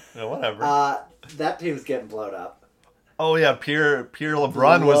 Yeah, whatever. That team's getting blown up. Oh yeah, Pierre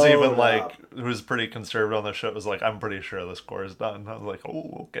LeBrun was even like, who was pretty conservative on the show, was like, I'm pretty sure the score is done. I was like,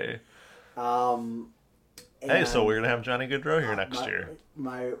 oh, okay. Hey, so we're gonna have Johnny Gaudreau here next year.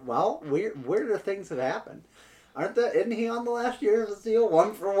 Weirder things have happened. Isn't he on the last year of his deal?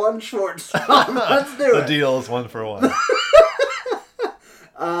 1-for-1 shortstop. Let's do it. The deal is 1-for-1.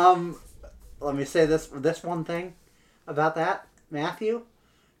 Let me say this one thing about that. Matthew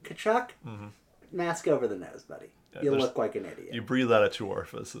Tkachuk, mask over the nose, buddy. Yeah, you look like an idiot. You breathe out of 2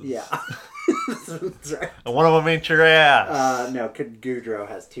 orifices. Yeah. That's right. And one of them ain't your ass. No, Gaudreau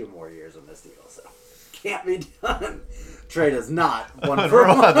has 2 more years on this deal, so can't be done. Trade is not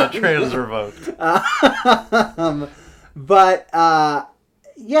 1-for-1. The trade is revoked.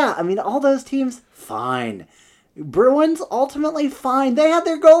 Yeah, I mean, all those teams, fine. Bruins, ultimately fine. They had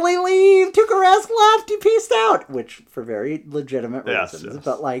their goalie leave. Tuukka Rask left. He pieced out. Which, for very legitimate reasons.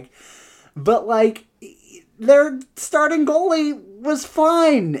 Yes. But their starting goalie was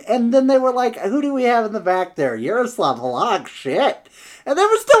fine. And then they were like, who do we have in the back there? Yaroslav Halak. Shit. And they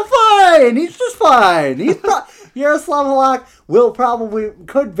were still fine. He's just fine. Yaroslav Halak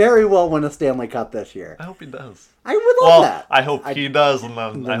could very well win a Stanley Cup this year. I hope he does. I would love that. I hope he does, and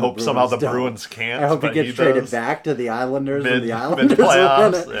then I hope somehow the Bruins can't. I hope he gets traded back to the Islanders when the Islanders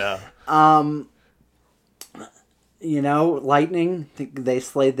mid-playoffs, win it. Yeah. You know, Lightning, they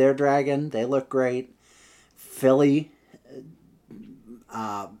slayed their dragon. They look great. Philly,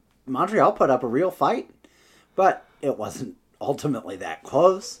 Montreal put up a real fight, but it wasn't ultimately that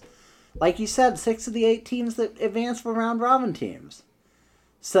close. Like you said, 6 of the 8 teams that advanced were round robin teams.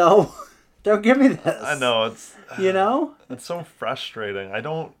 So, don't give me this. I know, it's... You know? It's so frustrating.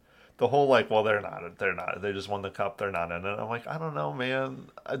 The whole, like, well, they're not. They just won the cup, they're not in it. I'm like, I don't know, man.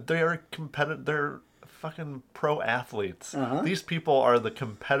 They're competitive. They're fucking pro athletes. These people are the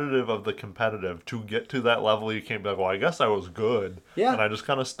competitive of the competitive. To get to that level, you can't be like, well, I guess I was good. Yeah. And I just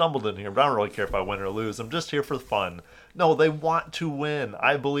kind of stumbled in here, but I don't really care if I win or lose. I'm just here for fun. No, they want to win.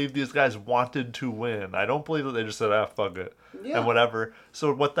 I believe these guys wanted to win. I don't believe that they just said, fuck it. Yeah. And whatever.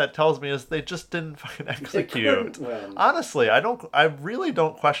 So what that tells me is they just didn't fucking execute. Honestly, I really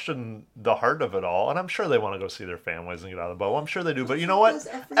don't question the heart of it all. And I'm sure they want to go see their families and get out of the bubble. I'm sure they do. But you know what?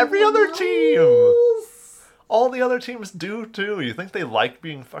 Every other team. All the other teams do, too. You think they like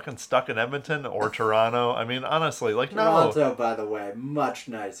being fucking stuck in Edmonton or Toronto? I mean, honestly, like, no. Toronto, by the way, much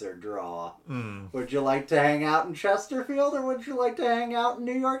nicer draw. Would you like to hang out in Chesterfield or would you like to hang out in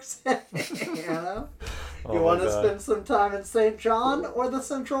New York City? You know? You want to spend some time in St. John or the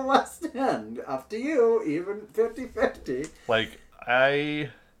Central West End? Up to you, even 50-50. Like, I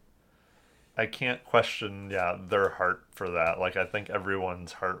can't question, their heart for that. Like, I think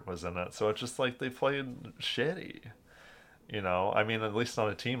everyone's heart was in it. So it's just like they played shitty. You know? I mean, at least on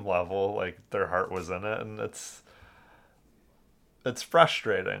a team level, like, their heart was in it. And it's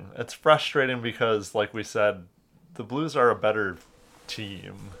frustrating. It's frustrating because, like we said, the Blues are a better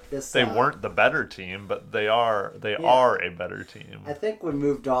team. They weren't the better team, but they are a better team. I think we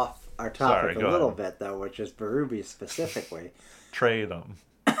moved off our topic Sorry, a little ahead. bit, though, which is Berube specifically. Trade them.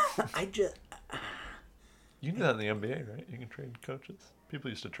 I just... You can do that in the NBA, right? You can trade coaches. People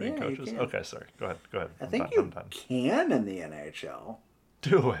used to trade Yeah, you coaches. can. Okay, sorry. Go ahead. I think I'm you done. can in the NHL.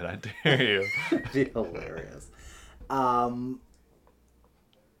 Do it. I dare you. It'd be hilarious. I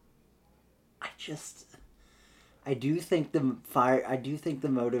do think the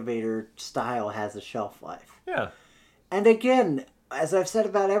motivator style has a shelf life. Yeah. And again, as I've said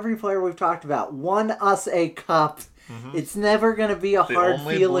about every player we've talked about, won us a cup. It's never going to be a The hard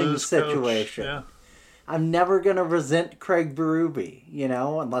only feeling Blues coach, situation. yeah. I'm never going to resent Craig Berube,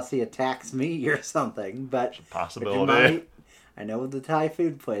 unless he attacks me or something. But Possibility. but you might, I know the Thai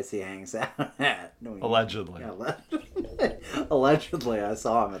food place he hangs out at. Allegedly. Yeah, allegedly, I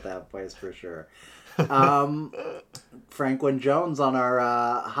saw him at that place for sure. Franklin Jones on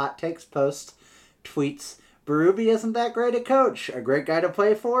our Hot Takes post tweets, Berube isn't that great a coach. A great guy to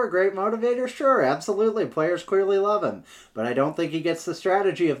play for, a great motivator, sure, absolutely. Players clearly love him. But I don't think he gets the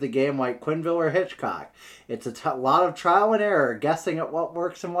strategy of the game like Quenneville or Hitchcock. It's a lot of trial and error, guessing at what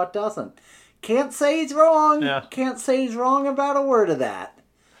works and what doesn't. Can't say he's wrong. Yeah. Can't say he's wrong about a word of that.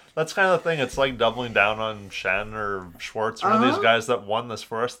 That's kind of the thing. It's like doubling down on Shen or Schwartz or one of these guys that won this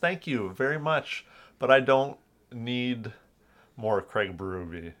for us. Thank you very much. But I don't need more Craig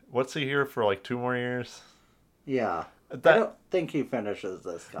Berube. What's he here for, like 2 more years? Yeah. I That- don't think he finishes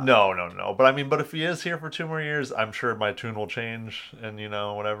this guy. No. But if he is here for 2 more years, I'm sure my tune will change in,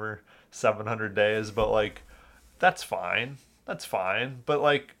 whatever, 700 days. But, like, that's fine. That's fine. But,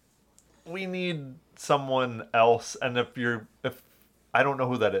 like, we need someone else. And if I don't know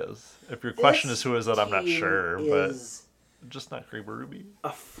who that is. If your question is who is that, I'm not sure. But just not Craig Berube.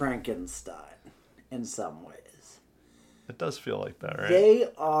 A Frankenstein in some ways. It does feel like that, right? They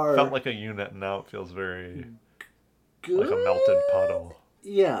are Felt like a unit, and now it feels very good. like a melted puddle.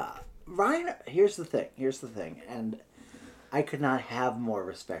 Yeah. Ryan, here's the thing, and I could not have more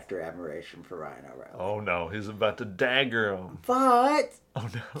respect or admiration for Ryan O'Reilly. Oh no, he's about to dagger him. But Oh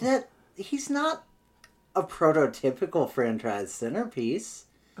no. that he's not a prototypical franchise centerpiece.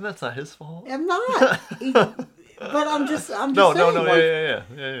 And that's not his fault. I'm not. But I'm just No, saying, like,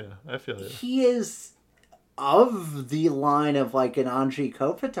 yeah. I feel it. he is of the line of like an Anji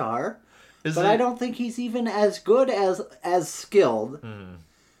Kopitar, but I don't think he's even as good as skilled.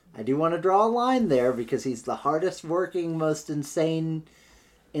 I do want to draw a line there because he's the hardest working, most insanely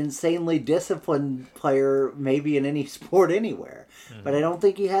disciplined player maybe in any sport anywhere. But I don't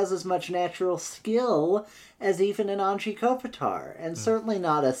think he has as much natural skill as even an Anji Kopitar. And certainly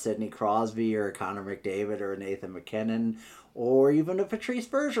not a Sidney Crosby or a Connor McDavid or a Nathan McKinnon or even a Patrice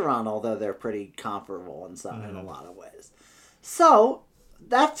Bergeron, although they're pretty comparable in a lot of ways. So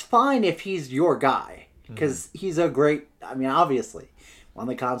that's fine if he's your guy because he's a great, obviously, won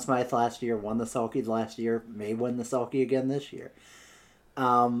the Conn Smythe last year, won the Selke last year, may win the Selke again this year.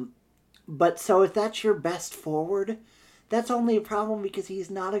 But so if that's your best forward, that's only a problem because he's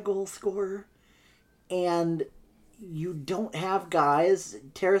not a goal scorer. And you don't have guys.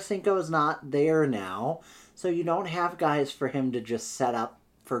 Tarasenko is not there now. So you don't have guys for him to just set up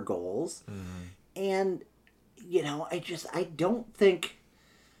for goals. And, I don't think...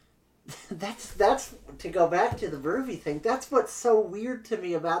 That's to go back to the Berube thing. That's what's so weird to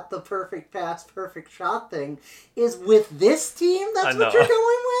me about the perfect pass, perfect shot thing. Is with this team, that's what you're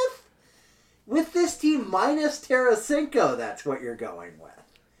going with. With this team minus Tarasenko, that's what you're going with.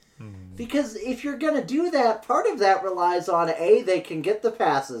 Because if you're going to do that, part of that relies on A, they can get the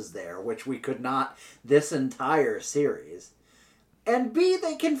passes there, which we could not this entire series, and B,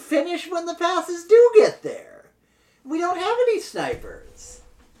 they can finish when the passes do get there. We don't have any snipers.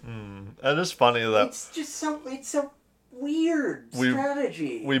 It is funny that It's so weird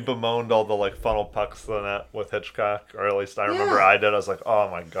strategy. we bemoaned all the like funnel pucks to the net with Hitchcock, or at least I remember I did. I was like, oh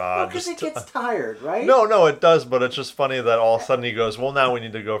my god. Because it gets tired, right? No, it does, but it's just funny that all of a sudden he goes, well, now we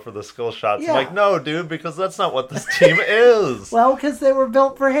need to go for the skill shots. Yeah. I'm like, no, dude, because that's not what this team is. Well, because they were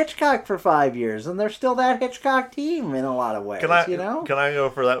built for Hitchcock for 5 years, and they're still that Hitchcock team in a lot of ways, Can I go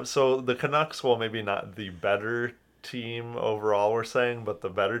for that? So the Canucks, well, maybe not the better team overall, we're saying, but the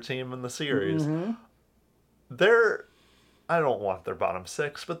better team in the series. They're... I don't want their bottom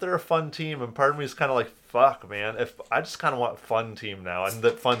 6, but they're a fun team, and part of me is kind of like, fuck, man. If I just kind of want a fun team now, and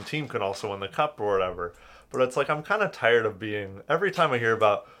that fun team can also win the cup or whatever. But it's like I'm kind of tired of being, every time I hear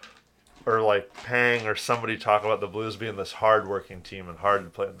about, or like Pang or somebody talk about the Blues being this hard-working team and hard to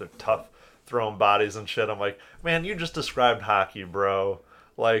play, they're tough. throwing bodies and shit. I'm like, man, you just described hockey, bro.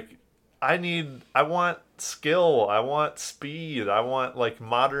 Like, I want skill, I want speed, I want like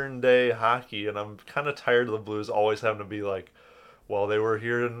modern day hockey, and I'm kind of tired of the Blues always having to be like, well, they were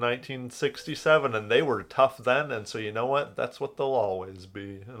here in 1967 and they were tough then, and so you know what? That's what they'll always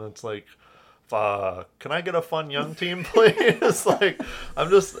be. And it's like, can I get a fun young team, please? Like,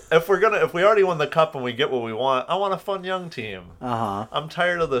 if we already won the cup and we get what we want, I want a fun young team. I'm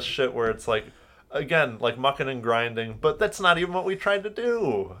tired of this shit where it's like, again, like mucking and grinding, but that's not even what we tried to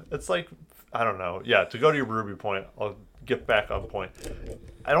do. It's like, I don't know. Yeah, to go to your Ruby point, I'll get back on point.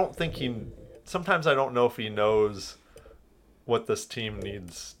 I don't think sometimes I don't know if he knows what this team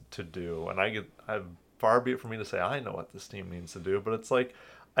needs to do. And far be it for me to say I know what this team needs to do, but it's like,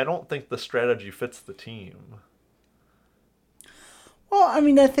 I don't think the strategy fits the team. Well, I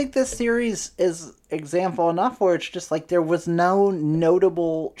mean, I think this series is example enough where it's just like there was no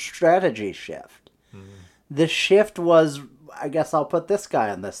notable strategy shift. The shift was, I guess I'll put this guy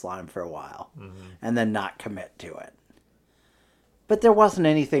on this line for a while and then not commit to it. But there wasn't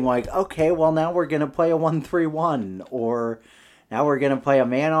anything like, okay, well, now we're going to play a 1-3-1 or now we're going to play a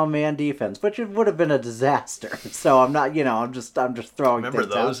man-on-man defense, which would have been a disaster. So I'm not, I'm just throwing Remember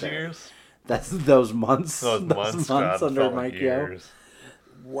things out those there. years? That's those months. Those months God, under Mike Yeo. years.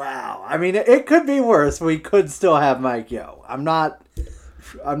 Wow. I mean, it could be worse. We could still have Mike Yeo. I'm not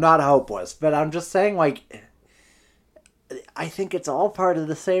hopeless, but I'm just saying, like, I think it's all part of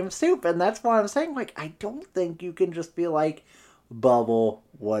the same soup, and that's why I'm saying, like, I don't think you can just be like, bubble,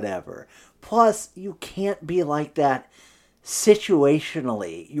 whatever. Plus, you can't be like that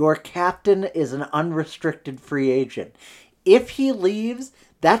situationally. Your captain is an unrestricted free agent. If he leaves,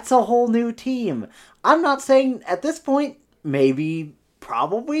 that's a whole new team. I'm not saying at this point,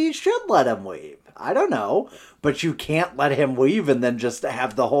 probably you should let him leave. I don't know. But you can't let him leave and then just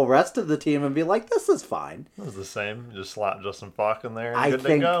have the whole rest of the team and be like, this is fine. It was the same. Just slap Justin Falk in there and I good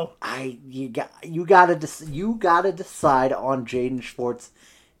think to go. you gotta decide on Jaden Schwartz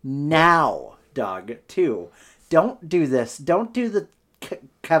now, Doug, too. Don't do this. Don't do the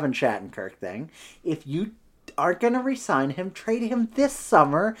Kevin Shattenkirk thing. If you aren't going to re-sign him, trade him this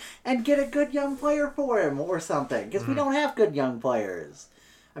summer and get a good young player for him or something. Because we don't have good young players.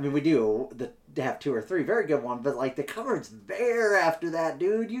 I mean, we do have 2 or 3 very good ones, but like the cupboard's bare after that,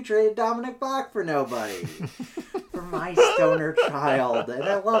 dude. You traded Dominic Bach for nobody. For my stoner child. And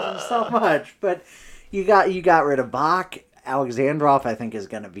I love him so much. But you got rid of Bach. Alexandrov, I think, is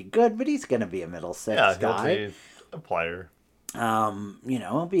going to be good, but he's going to be a middle six guy. He'll be a player.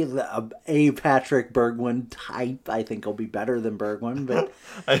 He'll be a Patrick Berglund type. I think he'll be better than Berglund, but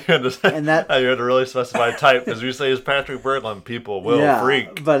you had to really specify type because you say he's Patrick Berglund, people will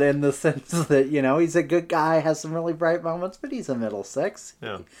freak. But in the sense that he's a good guy, has some really bright moments, but he's a middle six.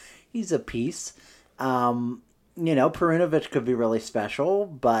 Yeah, he's a piece. Perunovic could be really special,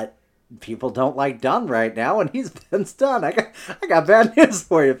 but people don't like Dunn right now, and he's been done. I got bad news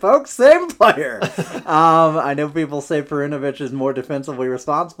for you, folks. Same player. I know people say Perunovic is more defensively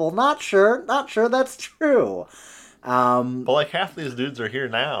responsible. Not sure that's true. But like half these dudes are here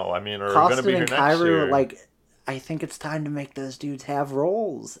now. I mean, are going to be here next year. Like, I think it's time to make those dudes have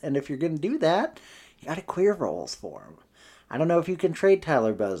roles, and if you're going to do that, you got to clear roles for them. I don't know if you can trade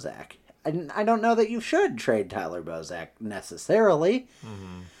Tyler Bozak. I don't know that you should trade Tyler Bozak necessarily.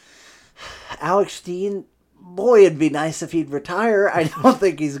 Mm-hmm. Alex Steen, boy, it'd be nice if he'd retire. I don't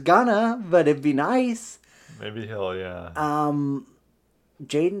think he's gonna, but it'd be nice. Maybe he'll, yeah.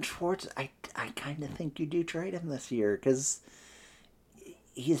 Jaden Schwartz, I kind of think you do trade him this year because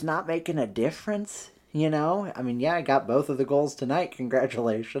he's not making a difference, I mean, I got both of the goals tonight.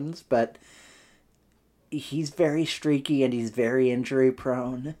 Congratulations. But he's very streaky and he's very injury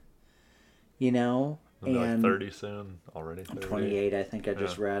prone, and like 30 soon already. 30. 28, I think I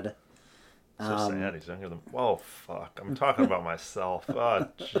just read. So sad. He's younger than. Whoa, fuck! I'm talking about myself. Oh,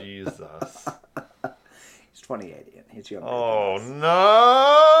 Jesus. He's 28, Ian. He's younger. Oh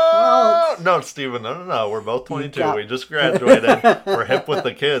no! No, Steven. No. We're both 22. We just graduated. We're hip with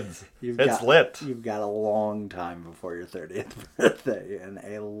the kids. It's lit. You've got a long time before your 30th birthday, and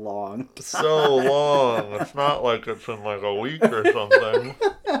a long time. So long. It's not like it's in like a week or something.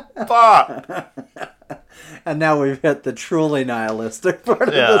 Fuck. And now we've hit the truly nihilistic part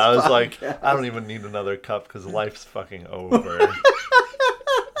of this I was podcast. like, I don't even need another cup because life's fucking over.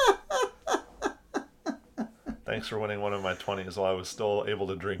 Thanks for winning one of my 20s while I was still able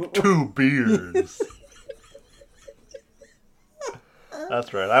to drink 2 beers.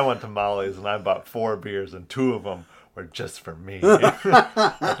 That's right. I went to Molly's and I bought 4 beers and 2 of them were just for me. Like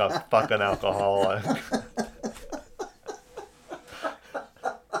a fucking alcoholic.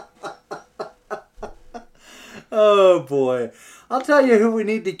 Oh boy. I'll tell you who we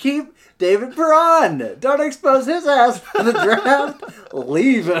need to keep. David Perron. Don't expose his ass for the draft.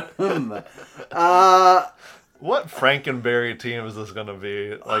 Leave him. What Frankenberry team is this going to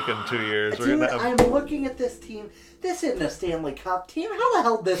be like in 2 years? We're Dude, gonna have... I'm looking at this team. This isn't a Stanley Cup team. How the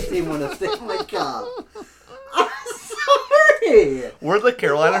hell did this team win a Stanley Cup? I'm sorry. We're the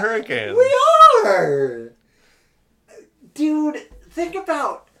Carolina Hurricanes. We are. Dude, think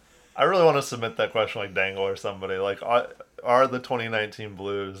about... I really want to submit that question like Dangle or somebody. Like, are the 2019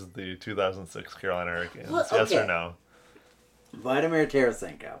 Blues the 2006 Carolina Hurricanes? Well, Yes okay. or no? Vladimir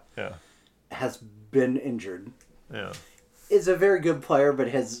Tarasenko Yeah. has been injured. Yeah. Is a very good player, but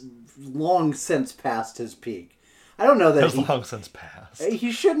has long since passed his peak. I don't know that Has long since passed. he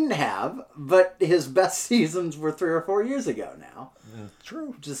shouldn't have, but his best seasons were 3 or 4 years ago now.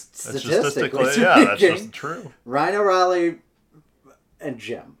 True. Just That's statistically statistically, yeah, that's speaking. just true. Ryan O'Reilly and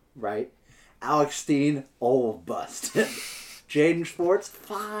Jim, right? Alex Steen, old busted. Jaden Schwartz,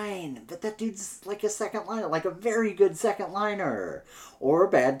 fine. But that dude's like a second liner, like a very good second liner. Or a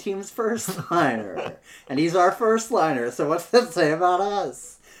bad team's first liner. And he's our first liner, so what's that say about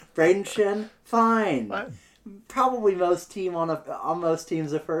us? Braden Shin, fine. Probably most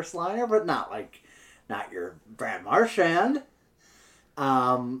teams a first liner, but not your Brad Marchand.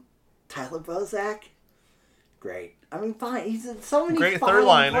 Tyler Bozak, great. I mean, fine. He's so many Great fine third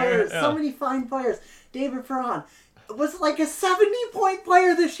liner, players. yeah. So many fine players. David Perron was like a 70-point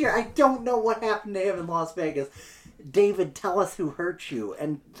player this year. I don't know what happened to him in Las Vegas. David, tell us who hurt you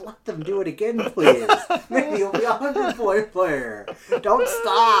and let them do it again, please. Maybe he'll be a 100-point player. Don't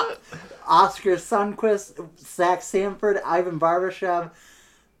stop. Oscar Sundqvist, Zach Sanford, Ivan Barbashev,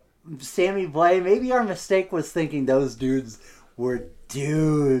 Sammy Blay. Maybe our mistake was thinking those dudes were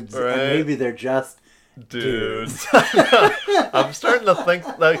dudes. Right. And maybe they're just Dudes. I'm starting to think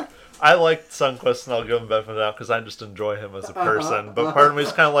like I like Sundqvist and I'll give him benefit of the doubt because I just enjoy him as a person. But part of me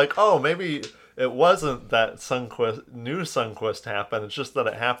is kind of like, oh, maybe it wasn't that new Sundqvist happened. It's just that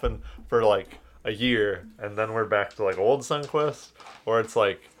it happened for like a year and then we're back to like old Sundqvist. Or it's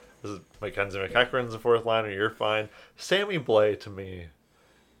like, this is Mackenzie McEachran's the fourth liner, you're fine. Sammy Blay to me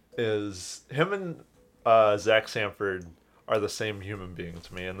is him and Zach Sanford are the same human being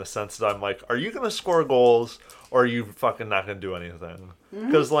to me in the sense that I'm like, are you going to score goals or are you fucking not going to do anything?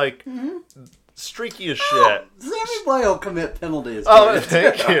 Because, like, streaky as shit. Sammy Blay will commit penalties. Oh,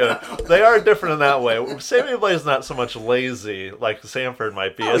 thank you. They are different in that way. Sammy Blay is not so much lazy like Sanford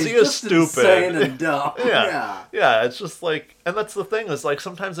might be, as he is just stupid. insane and dumb. Yeah, it's just like, and that's the thing is like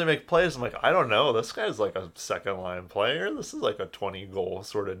sometimes they make plays. I'm like, I don't know, this guy's like a second line player. This is like a 20 goal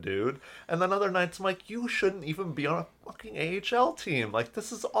sort of dude. And then other nights I'm like, you shouldn't even be on a fucking AHL team. Like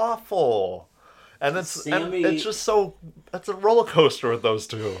this is awful. And it's just so that's a roller coaster with those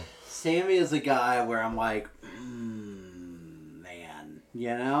two. Sammy is a guy where I'm like, man, you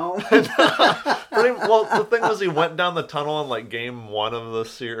know? Well, the thing was he went down the tunnel in like game 1 of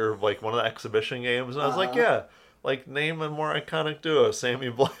this year, or like one of the exhibition games, and I was like, yeah, like name a more iconic duo, Sammy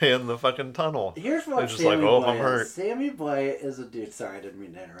Blay in the fucking tunnel. Here's what just Sammy like, oh, Blay I'm hurt. is. Sammy Blay is a dude. Sorry, I didn't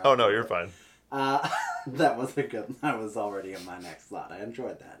mean to interrupt. Oh no, you're fine. That was a good. That was already in my next thought. I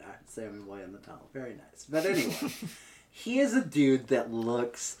enjoyed that. Sammy Blay in the tunnel, very nice. But anyway, he is a dude that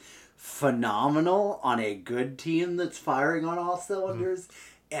looks phenomenal on a good team that's firing on all cylinders,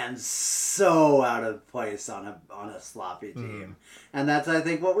 and so out of place on a sloppy team. And that's, I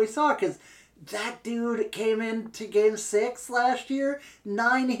think, what we saw, because that dude came into Game 6 last year,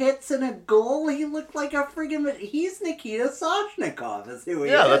 9 hits and a goal. He looked like a friggin'... He's Nikita Soshnikov, is who he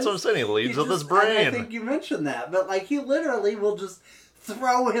is. Yeah, that's what I'm saying. He leads with his brain. I think you mentioned that, but like he literally will just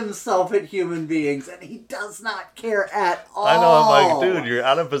throw himself at human beings, and he does not care at all. I know, I'm like, dude, you're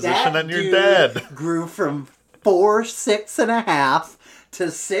out of position and you're dead. Grew from 4'6.5" to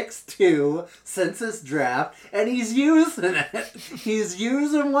 6'2" since his draft, and he's using it. He's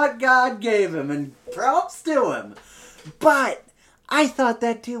using what God gave him, and props to him. But I thought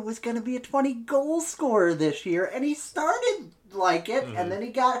that dude was going to be a 20-goal scorer this year, and he started like it, and then he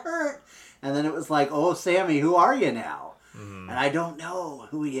got hurt, and then it was like, oh, Sammy, who are you now? And I don't know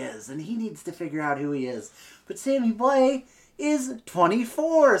who he is, and he needs to figure out who he is. But Sammy Blay is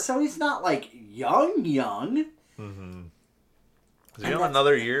 24, so he's not like young. Is he on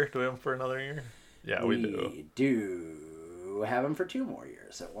another year? Do we have him for another year? Yeah, we do. We do have him for 2 more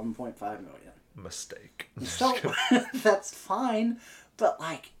years at $1.5 million. Mistake. So that's fine, but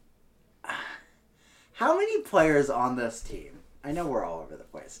like, how many players on this team? I know we're all over the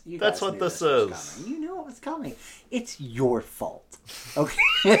place. You That's guys what knew this was is. coming. You knew it was coming. It's your fault. Okay,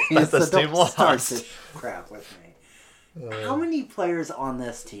 That so this don't team lost. start this crap with me. How many players on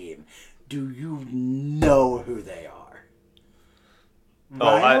this team Do you know who they are? Oh,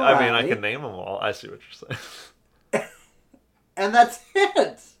 I mean, I can name them all. I see what you're saying. And that's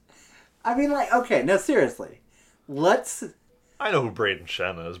it. I mean, like, okay, no, seriously. I know who Braden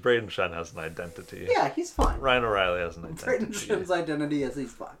Shen is. Braden Shen has an identity. Yeah, he's fine. Ryan O'Reilly has an identity. Braden Shen's identity is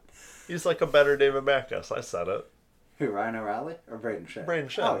he's fine. He's like a better David Backus. I said it. Who, Ryan O'Reilly or Braden Shen? Braden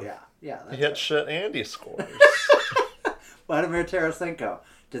Shen. Oh, yeah. Yeah. He hits shit and he scores. Vladimir Tarasenko.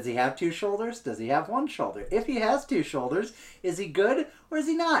 Does he have two shoulders? Does he have one shoulder? If he has two shoulders, is he good or is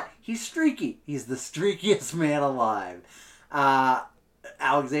he not? He's streaky. He's the streakiest man alive.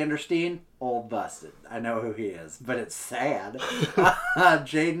 Alexander Steen, old busted. I know who he is, but it's sad.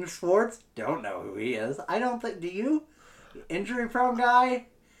 Jaden Schwartz, don't know who he is. I don't think, do you? Injury prone guy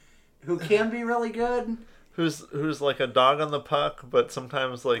who can be really good. Who's like a dog on the puck, but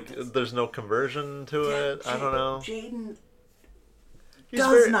sometimes like there's no conversion to it. I don't know. Jaden He's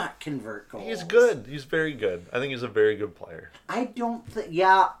does not convert goals. He's good. He's very good. I think he's a very good player. I don't think...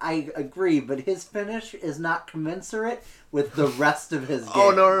 Yeah, I agree, but his finish is not commensurate with the rest of his game.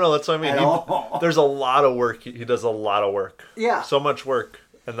 Oh, no. That's what I mean. There's a lot of work. He does a lot of work. Yeah. So much work.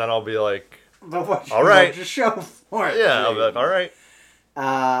 And then I'll be like, but what all right. Just show for it. Yeah, I'll be like, all right.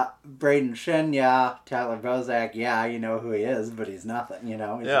 Braden Shen, yeah. Tyler Bozak, yeah, you know who he is, but he's nothing, you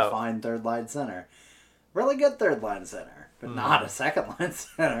know. He's a fine third-line center. Really good third-line center, but not a second-line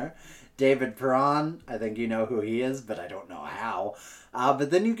center. David Perron, I think you know who he is, but I don't know how.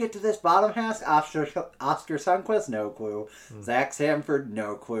 But then you get to this bottom half, Oscar Sundqvist, no clue. Zach Sanford,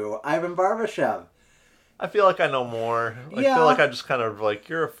 no clue. Ivan Barbashev. I feel like I know more. I feel like I just kind of like,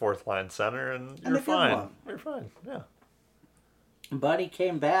 you're a fourth-line center, and you're fine. You're fine, yeah. But he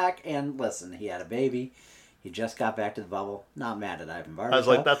came back, and listen, he had a baby. He just got back to the bubble. Not mad at Ivan Barbashev. I was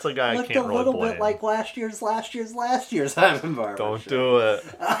like, that's a guy I can't really blame. Looked a little bit like last year's Ivan Barbashev. Don't do it.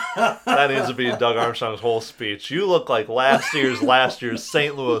 That needs to be Doug Armstrong's whole speech. You look like last year's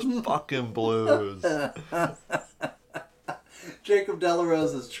St. Louis fucking Blues. Jacob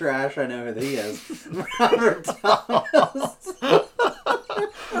Delarose is trash. I know who he is. Robert Thomas.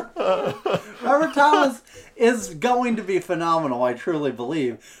 Robert Thomas is going to be phenomenal, I truly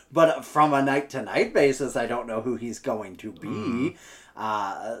believe. But from a night-to-night basis, I don't know who he's going to be.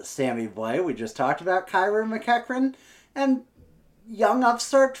 Sammy Blay, we just talked about Kyra McEachran, and young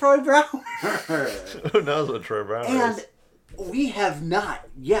upstart Troy Brown. Who knows what Troy Brown is? And we have not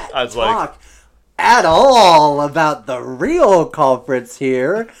yet talked at all about the real culprits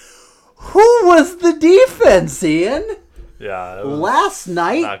here. Who was the defense, Ian? Yeah. Last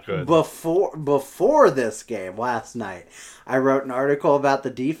night, not good. before this game, last night, I wrote an article about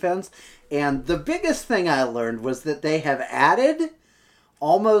the defense, and the biggest thing I learned was that they have added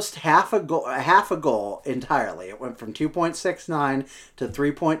almost half a goal entirely. It went from 2.69 to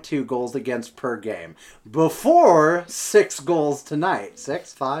 3.2 goals against per game. Before 6 goals tonight.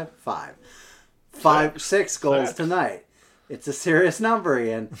 6 goals tonight. It's a serious number,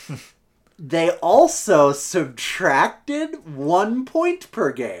 Ian. They also subtracted 1 point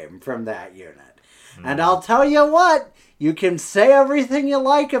per game from that unit. And I'll tell you what, you can say everything you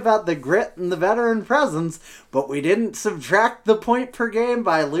like about the grit and the veteran presence, but we didn't subtract the point per game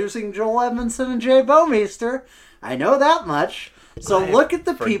by losing Joel Edmondson and Jay Bouwmeester. I know that much. So look at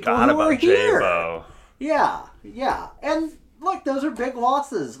the people who are here. J-Bo. Yeah. And look, those are big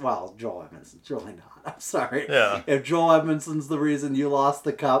losses. Well, Joel Edmondson's really not. I'm sorry. Yeah. If Joel Edmondson's the reason you lost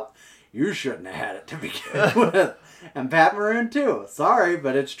the cup, you shouldn't have had it to begin with. And Pat Maroon, too. Sorry,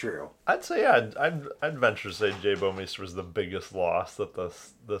 but it's true. I'd say, yeah, I'd venture to say Jay Bouwmeester was the biggest loss that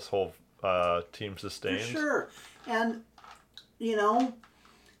this whole team sustained. For sure. And, you know,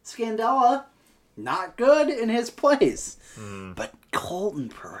 Scandella, not good in his place. But Colton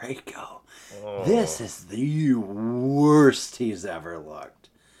Parayko, this is the worst he's ever looked.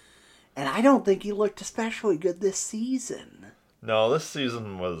 And I don't think he looked especially good this season. No, this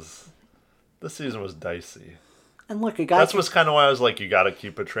season was dicey. And look, a guy. That's what's kind of why I was like, you got to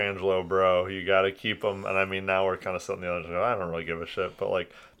keep Pietrangelo, bro. You got to keep him. And I mean, now we're kind of sitting the other side. I don't really give a shit, but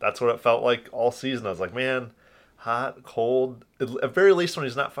like that's what it felt like all season. I was like, man, hot, cold. At very least, when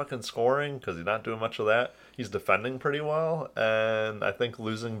he's not fucking scoring, because he's not doing much of that, he's defending pretty well. And I think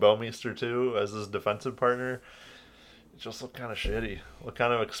losing Bouwmeester too as his defensive partner, it just looked kind of shitty. Looked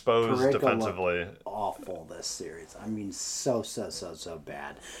kind of exposed Parayko defensively. Awful this series. I mean, so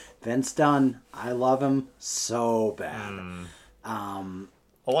bad. Vince Dunn, I love him so bad. A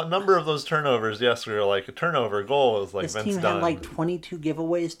number of those turnovers, yes, we were like, a turnover goal is like this Vince team Dunn. had like 22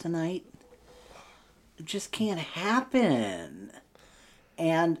 giveaways tonight. It just can't happen.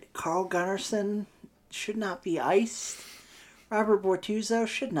 And Carl Gunnarsson should not be iced. Robert Bortuzzo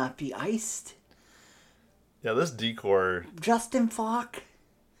should not be iced. Yeah, this decor Justin Falk.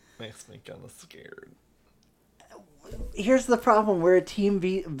 makes me kind of scared. Here's the problem. We're a team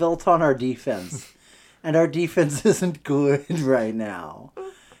built on our defense. And our defense isn't good right now.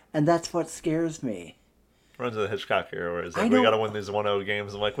 And that's what scares me. Runs of the Hitchcock era where it's I like, we don't- got to win these 1-0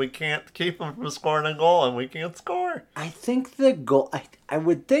 games. I'm like, we can't keep them from scoring a goal, and we can't score. I think the goal... I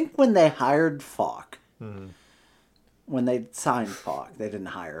would think when they hired Falk, when they signed Falk, they didn't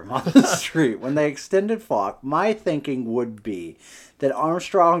hire him on the street. When they extended Falk, my thinking would be that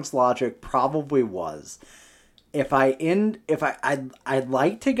Armstrong's logic probably was, I'd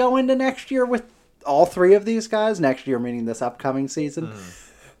like to go into next year with all three of these guys, next year meaning this upcoming season,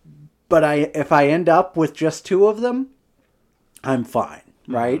 but if I end up with just two of them, I'm fine,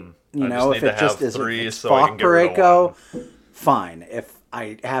 right? You I know, just if need it to just have is three it's so I can Falk, get rid of Parayko, one. fine. If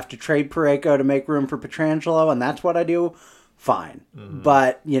I have to trade Parayko to make room for Pietrangelo, and that's what I do, fine.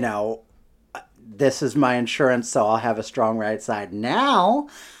 But, you know, this is my insurance, so I'll have a strong right side. Now,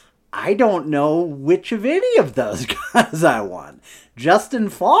 I don't know which of any of those guys I want. Justin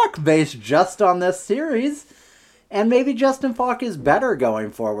Falk, based just on this series, and maybe Justin Falk is better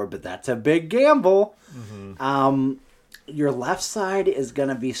going forward, but that's a big gamble. Your left side is going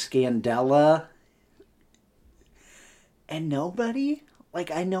to be Scandella and nobody. Like,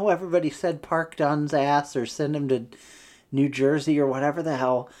 I know everybody said park Dunn's ass or send him to New Jersey or whatever the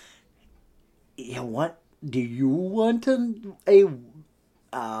hell. You know, what do you want a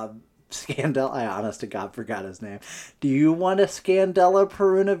Scandella? I honest to God forgot his name. Do you want a Scandella,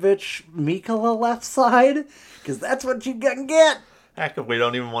 Perunovic, Mikula left side? Because that's what you can get. Heck, if we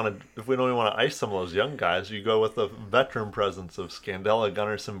don't even want to ice some of those young guys, you go with the veteran presence of Scandella,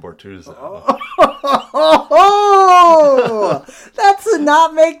 Gunnarsson, Bortuzzo. Oh, that's a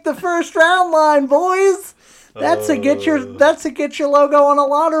not make the first round line, boys. That's a get your logo on a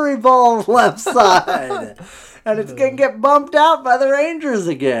lottery ball left side, and it's gonna get bumped out by the Rangers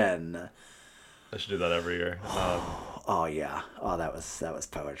again. I should do that every year. Oh yeah. Oh, that was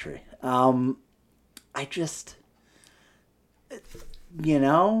poetry. I just, you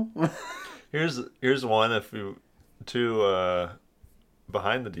know. Here's one. If you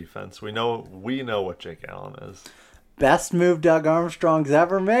behind the defense, we know what Jake Allen is. Best move Doug Armstrong's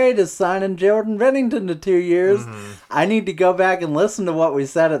ever made is signing Jordan Bennington to 2 years. I need to go back and listen to what we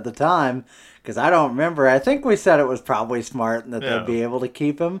said at the time because I don't remember. I think we said it was probably smart and that they'd be able to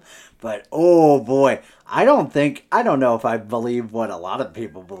keep him. But, oh boy, I don't know if I believe what a lot of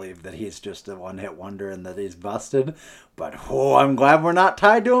people believe, that he's just a one-hit wonder and that he's busted. But, I'm glad we're not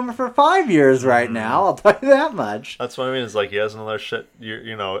tied to him for 5 years right now. I'll tell you that much. That's what I mean. It's like he has another shit year.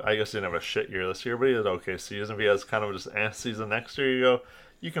 You know, I guess he didn't have a shit year this year, but he had an okay season. If he has kind of just ass season next year,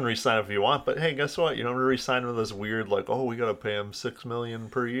 you can re-sign him if you want. But hey, guess what? You don't re-sign him with this weird, like, oh, we got to pay him $6 million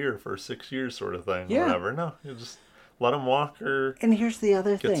per year for 6 years sort of thing. Yeah. Or whatever. No, you just let him walk or And here's the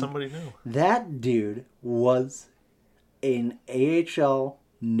other get thing. somebody new. That dude was an AHL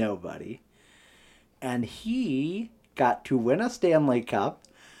nobody. And he got to win a Stanley Cup,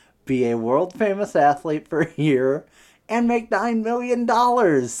 be a world-famous athlete for a year, and make $9 million.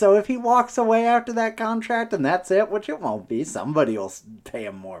 So if he walks away after that contract and that's it, which it won't be, somebody will pay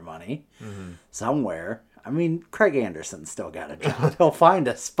him more money somewhere. I mean, Craig Anderson's still got a job. He'll find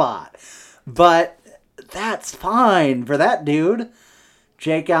a spot. But that's fine for that dude.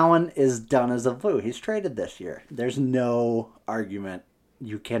 Jake Allen is done as a Blue. He's traded this year. There's no argument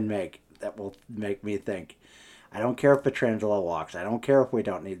you can make that will make me think, I don't care if Pietrangelo walks. I don't care if we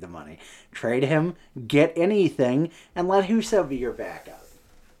don't need the money. Trade him, get anything, and let Husso be your backup.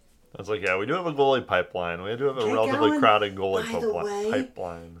 I was like, yeah, we do have a goalie pipeline. We do have a Jake relatively Allen, crowded goalie by the way,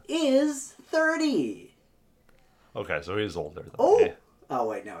 pipeline. Is 30. Okay, so he's older than Oh. me. Oh,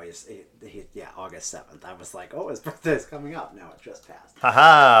 wait, no, he's August 7th. I was like, his birthday's coming up. No, it just passed.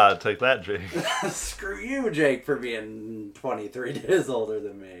 Haha, take that, Jake. Screw you, Jake, for being 23 days older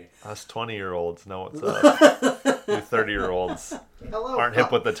than me. Us 20-year-olds know what's up. You 30-year-olds Hello, aren't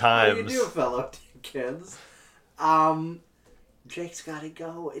hip with the How do you times. do, fellow kids? Jake's got to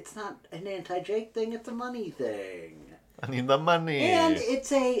go. It's not an anti-Jake thing. It's a money thing. I need the money. And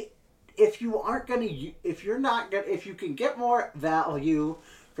it's if you can get more value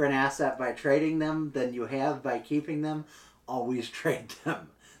for an asset by trading them than you have by keeping them, always trade them.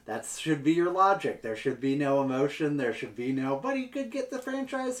 That should be your logic. There should be no emotion. There should be no, but you could get the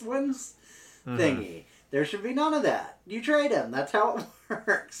franchise wins thingy. There should be none of that. You trade him. That's how it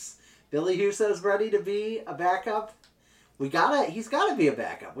works. Billy Husso's ready to be a backup. He's gotta be a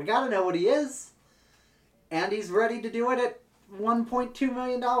backup. We gotta know what he is. And he's ready to do it at $1.2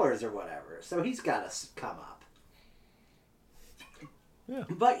 million or whatever. So he's gotta come up. Yeah.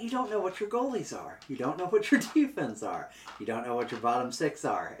 But you don't know what your goalies are. You don't know what your defense are. You don't know what your bottom six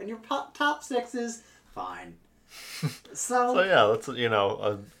are. And your top six is fine. So yeah, that's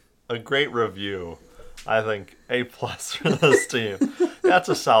a great review. I think A+ for this team. That's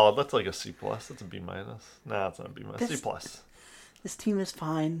a solid. That's like a C+. That's a B-. No, it's not a B-. C+. This team is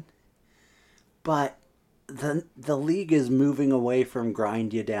fine. But the league is moving away from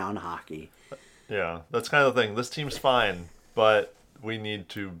grind you down hockey. Yeah, that's kind of the thing. This team's fine, but we need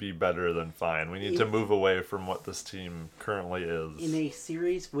to be better than fine. We need to move away from what this team currently is. In a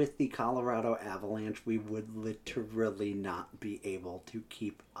series with the Colorado Avalanche, we would literally not be able to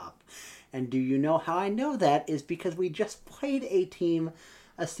keep up. And do you know how I know that? Is because we just played a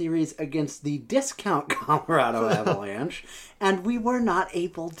series against the discount Colorado Avalanche, and we were not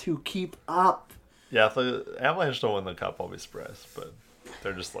able to keep up. Yeah, if the Avalanche don't win the cup, I'll be surprised. But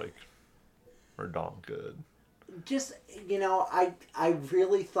they're just like, we're darn good. Just, I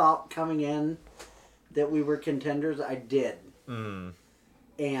really thought coming in that we were contenders. I did. And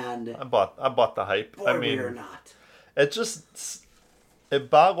I bought the hype. boy, we are not. It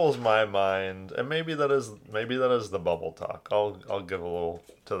boggles my mind, and maybe that is the bubble talk. I'll give a little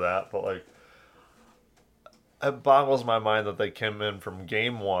to that, but like, it boggles my mind that they came in from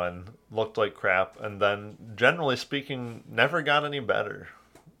game one, looked like crap, and then generally speaking, never got any better.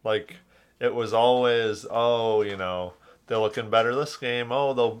 Like, it was always, they're looking better this game.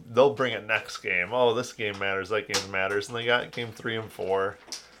 Oh, they'll bring it next game. Oh, this game matters. That game matters. And they got game 3 and 4,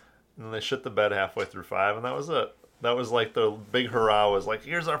 and then they shit the bed halfway through 5, and that was it. That was like the big hurrah was like,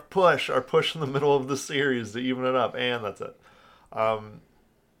 here's our push in the middle of the series to even it up, and that's it.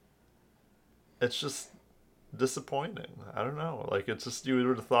 It's just disappointing. I don't know. Like, it's just, you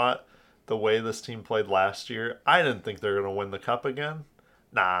would have thought the way this team played last year, I didn't think they were going to win the cup again.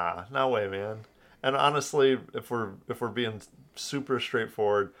 Nah, no way, man. And honestly, if we're being super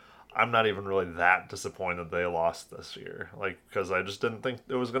straightforward, I'm not even really that disappointed they lost this year. Like, because I just didn't think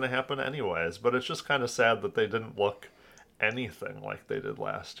it was going to happen anyways. But it's just kind of sad that they didn't look anything like they did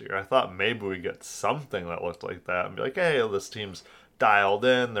last year. I thought maybe we get something that looked like that and be like, hey, this team's dialed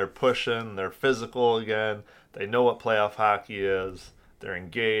in, they're pushing, they're physical again, they know what playoff hockey is. They're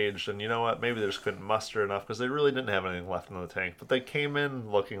engaged, and you know what? Maybe they just couldn't muster enough because they really didn't have anything left in the tank. But they came in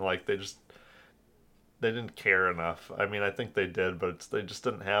looking like they didn't care enough. I mean, I think they did, but they just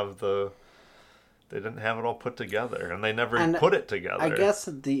didn't have they didn't have it all put together, and they never put it together. I guess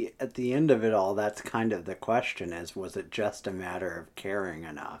at the end of it all, that's kind of the question: was it just a matter of caring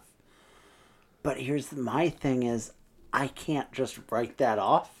enough? But here's my thing: is I can't just write that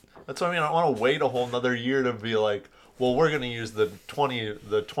off. That's what I mean. I don't want to wait a whole another year to be like, well, we're going to use the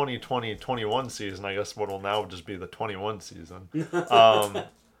 2020-21 season, I guess what will now just be the 21 season,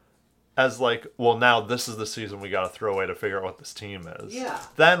 as like, well, now this is the season we got to throw away to figure out what this team is. Yeah.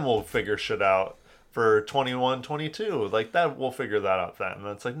 Then we'll figure shit out for 21-22. Like, that, we'll figure that out then. And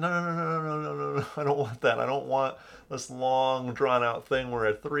it's like, no, I don't want that. I don't want this long, drawn-out thing where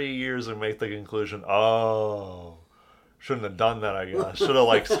at 3 years we make the conclusion, oh, shouldn't have done that, I guess. Should have,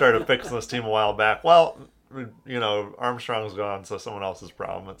 like, started fixing this team a while back. Well, Armstrong's gone, so someone else's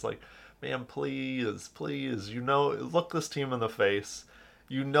problem. It's like, man, please, look this team in the face.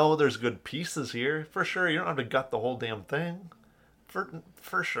 You know there's good pieces here, for sure. You don't have to gut the whole damn thing,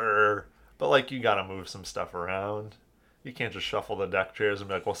 for sure. But, like, you got to move some stuff around. You can't just shuffle the deck chairs and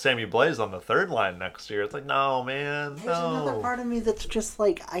be like, well, Sammy Blais on the third line next year. It's like, no, man, There's another part of me that's just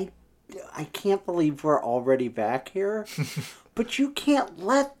like, I can't believe we're already back here. But you can't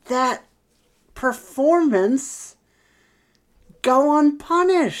let that performance go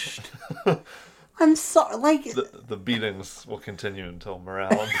unpunished. I'm sorry, like, the beatings will continue until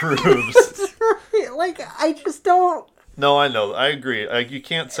morale improves. like, I just don't. No, I know. I agree. Like, you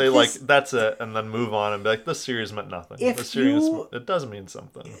can't say like that's it and then move on and be like, this series meant nothing. It does mean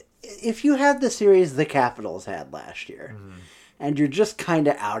something. If you had the series the Capitals had last year, and you're just kind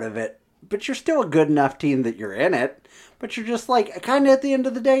of out of it, but you're still a good enough team that you're in it. But you're just like, kind of at the end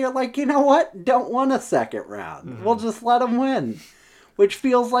of the day, you're like, you know what? Don't want a second round. We'll just let them win. Which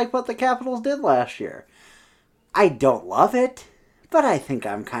feels like what the Capitals did last year. I don't love it, but I think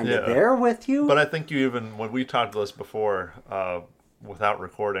I'm kind of there with you. But I think you even, when we talked about this before, without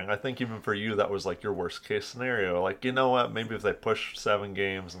recording, I think even for you, that was like your worst case scenario. Like, you know what? Maybe if they push 7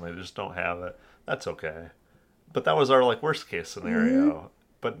 games and they just don't have it, that's okay. But that was our like worst case scenario.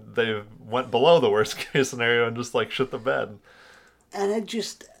 But they went below the worst case scenario and just like shit the bed. And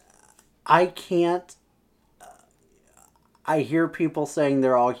I can't. I hear people saying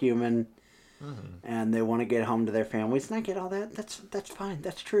they're all human, and they want to get home to their families, and I get all that. That's fine.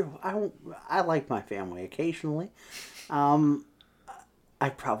 That's true. I like my family occasionally, I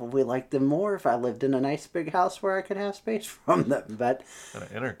probably like them more if I lived in a nice big house where I could have space from them. But And an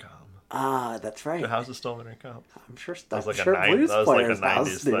intercom. that's right. The house is still an intercom. I'm sure. That was I'm like sure Blues that was like a players' 90s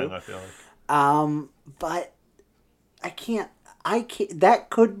houses do. thing, I feel like. But I can't. That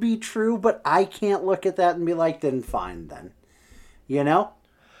could be true, but I can't look at that and be like, then fine, then. You know?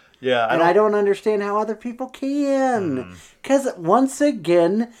 Yeah, I don't understand how other people can. Because once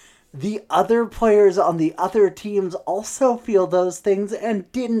again, the other players on the other teams also feel those things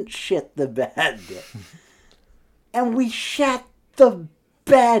and didn't shit the bed. And we shat the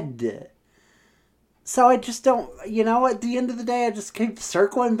bed. So I just don't, at the end of the day, I just keep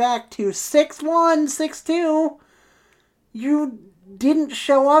circling back to 6-1, 6-2. You didn't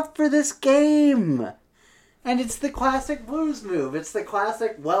show up for this game. And it's the classic Blues move. It's the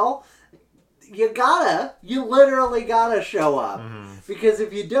classic, you literally gotta show up. Because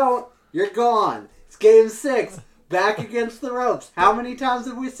if you don't, you're gone. It's game 6. Back against the ropes. How many times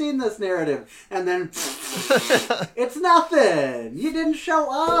have we seen this narrative? And then, it's nothing. You didn't show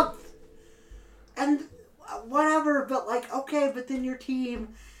up. And whatever, but okay, but then your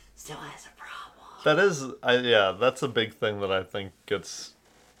team still has a problem. That is, that's a big thing that I think gets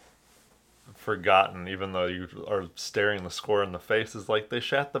forgotten, even though you are staring the score in the face, is they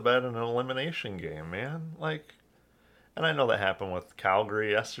shat the bed in an elimination game, man. And I know that happened with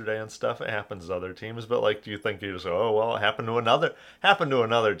Calgary yesterday and stuff. It happens to other teams, but do you think you just go, oh well, it happened to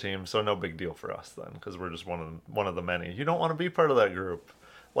another team, so no big deal for us then, because we're just one of the many. You don't want to be part of that group.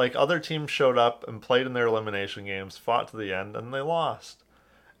 Other teams showed up and played in their elimination games, fought to the end, and they lost.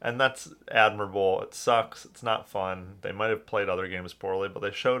 And that's admirable. It sucks. It's not fun. They might have played other games poorly, but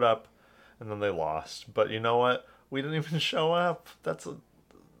they showed up and then they lost. But you know what? We didn't even show up. That's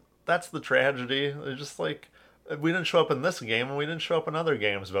the tragedy. It's just we didn't show up in this game and we didn't show up in other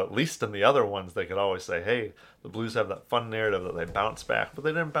games, but at least in the other ones they could always say, hey, the Blues have that fun narrative that they bounce back, but they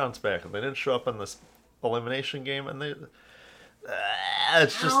didn't bounce back. And they didn't show up in this elimination game, and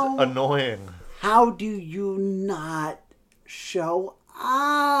it's just annoying. How do you not show up?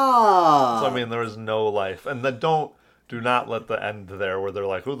 So, I mean, there was no life. And then do not let the end there where they're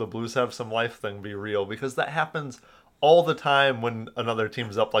like, oh, the Blues have some life thing be real, because that happens all the time when another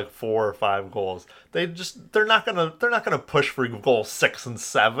team's up 4 or 5 goals. They're not gonna push for goal 6 and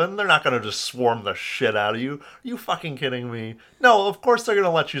 7. They're not gonna just swarm the shit out of you. Are you fucking kidding me? No, of course they're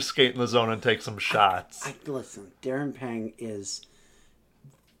gonna let you skate in the zone and take some shots. Listen, Darren Pang is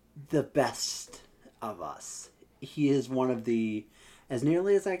the best of us. He is one of the, as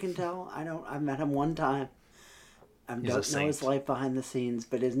nearly as I can tell, I've met him one time. I don't know his life behind the scenes,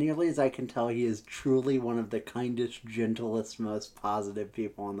 but as nearly as I can tell, he is truly one of the kindest, gentlest, most positive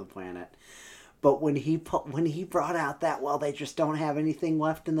people on the planet. But when he brought out that, they just don't have anything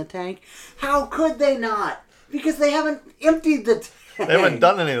left in the tank, how could they not? Because they haven't emptied the tank. They haven't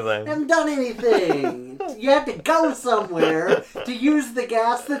done anything. You have to go somewhere to use the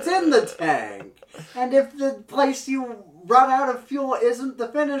gas that's in the tank. And if the place you run out of fuel isn't the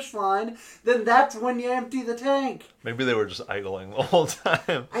finish line, then that's when you empty the tank. Maybe they were just idling the whole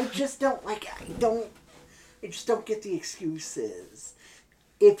time. I just don't get the excuses.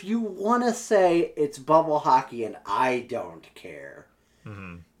 If you want to say it's bubble hockey and I don't care,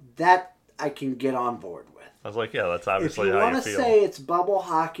 that I can get on board with. I was like, yeah, that's obviously how you feel. If you want to say it's bubble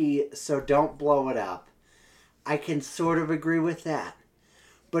hockey, so don't blow it up, I can sort of agree with that.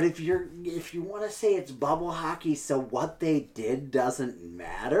 But if you want to say it's bubble hockey, so what they did doesn't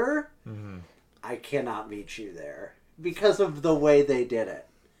matter, I cannot meet you there because of the way they did it.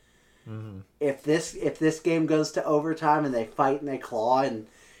 If this game goes to overtime and they fight and they claw and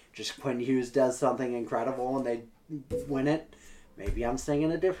just Quinn Hughes does something incredible and they win it, maybe I'm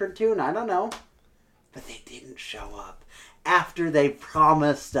singing a different tune. I don't know. But they didn't show up after they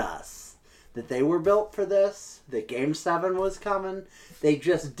promised us that they were built for this, that Game 7 was coming. They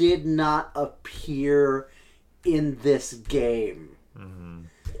just did not appear in this game. And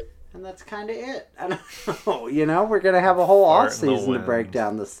that's kind of it. I don't know. We're going to have a whole off season to break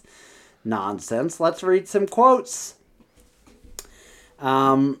down this nonsense. Let's read some quotes.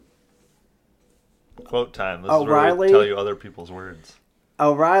 Quote time. This is where we tell you other people's words.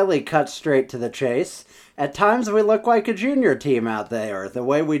 O'Reilly cuts straight to the chase. At times we look like a junior team out there. The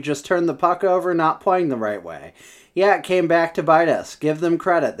way we just turned the puck over, not playing the right way. Yeah, it came back to bite us. Give them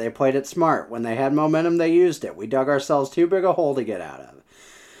credit. They played it smart. When they had momentum, they used it. We dug ourselves too big a hole to get out of.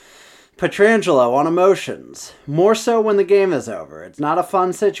 Pietrangelo on emotions. More so when the game is over. It's not a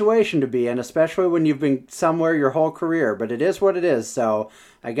fun situation to be in, especially when you've been somewhere your whole career, but it is what it is, so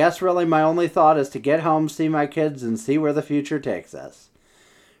I guess really my only thought is to get home, see my kids, and see where the future takes us.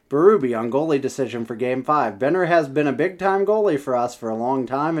 Berube on goalie decision for Game 5. Benner has been a big-time goalie for us for a long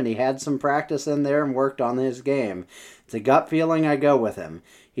time, and he had some practice in there and worked on his game. It's a gut feeling I go with him.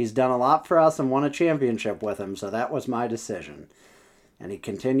 He's done a lot for us and won a championship with him, so that was my decision. And he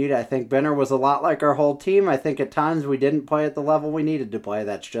continued, I think Benner was a lot like our whole team. I think at times we didn't play at the level we needed to play.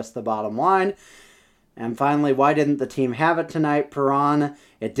 That's just the bottom line. And finally, why didn't the team have it tonight, Perron?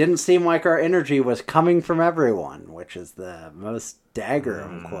 It didn't seem like our energy was coming from everyone, which is the most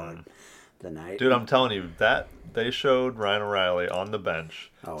dagger quote tonight. Dude, I'm telling you, that they showed Ryan O'Reilly on the bench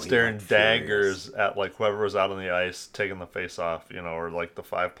staring daggers at like whoever was out on the ice taking the face off, or like the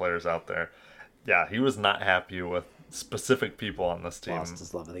 5 players out there. Yeah, he was not happy with specific people on this team. Lost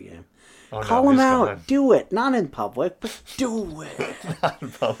his love of the game. Oh, Call him out. Coming. Do it. Not in public, but do it. Not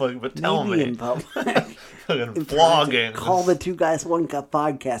in public, but tell Maybe me. in public. Fucking flogging. Call the 2 Guys 1 Cup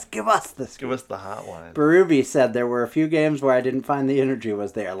podcast. Give us this. Give us the hotline. Berube said there were a few games where I didn't find the energy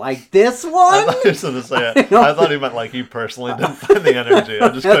was there. Like this one? I thought he was going to say it. I thought he meant like he personally didn't find the energy. I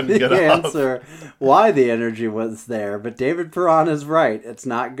just couldn't get it up. Answer why the energy was there, but David Perron is right. It's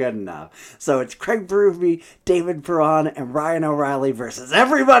not good enough. So it's Craig Berube, David Perron, and Ryan O'Reilly versus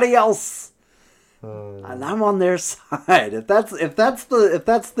everybody else. And I'm on their side. If that's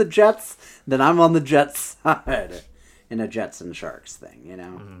the Jets, then I'm on the Jets side in a Jets and Sharks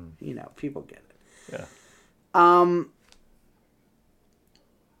thing. People get it. Yeah.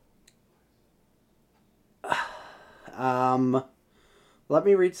 Let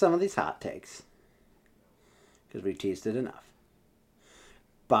me read some of these hot takes because we teased it enough.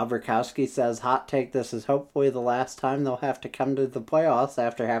 Bob Rakowski says, hot take, this is hopefully the last time they'll have to come to the playoffs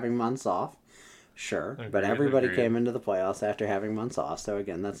after having months off. Sure, but everybody came into the playoffs after having months off, so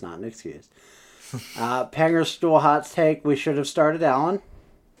again, that's not an excuse. Pangerstool hot take, we should have started Allen.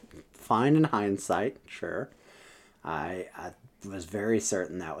 Fine in hindsight, sure. I was very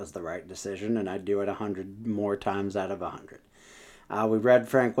certain that was the right decision, and I'd do it 100 more times out of 100. We read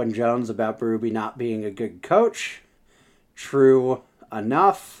Franklin Jones about Berube not being a good coach. True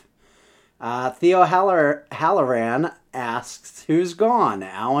enough. Theo Halloran asks, who's gone?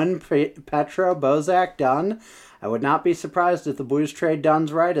 Allen, Petro, Bozak, Dunn? I would not be surprised if the Blues trade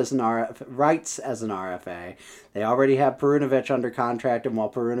Dunn's rights as an RFA. They already have Perunovic under contract, and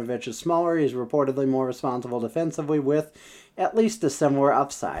while Perunovic is smaller, he's reportedly more responsible defensively with at least a similar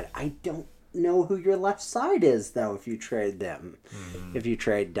upside. I don't know who your left side is, though, if you trade them. If you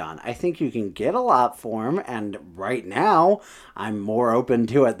trade Dunn. I think you can get a lot for him, and right now, I'm more open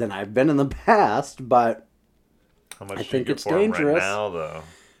to it than I've been in the past, but how much I think it's for him dangerous. Right now, though?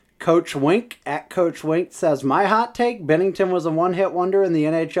 Coach Wink, at Coach Wink, says, my hot take, Bennington was a one-hit wonder and the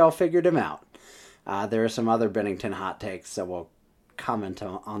NHL figured him out. There are some other Bennington hot takes, so we'll comment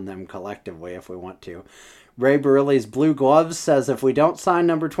on them collectively if we want to. Ray Burley's Blue Gloves says, if we don't sign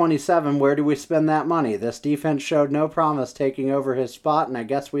number 27, where do we spend that money? This defense showed no promise taking over his spot, and I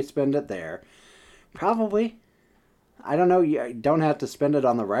guess we spend it there. Probably. I don't know. You don't have to spend it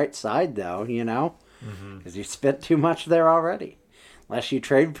on the right side, though, because you spent too much there already. Unless you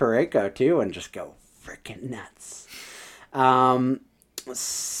trade Parayko, too, and just go freaking nuts.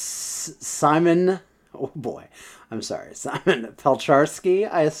 Simon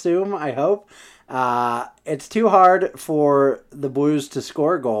Pelcharski, I assume, I hope. It's too hard for the Blues to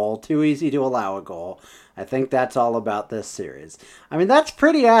score a goal, too easy to allow a goal. I think that's all about this series. I mean, that's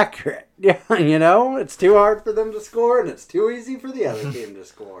pretty accurate. Yeah, it's too hard for them to score, and it's too easy for the other team to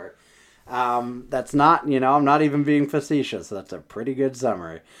score. That's not, I'm not even being facetious. That's a pretty good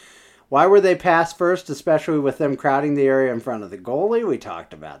summary. Why were they pass first, especially with them crowding the area in front of the goalie? We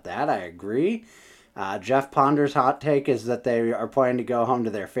talked about that. I agree. Jeff Ponder's hot take is that they are planning to go home to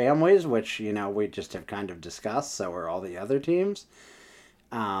their families, which, we just have kind of discussed. So are all the other teams.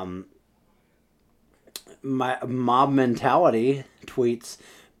 My Mob Mentality tweets,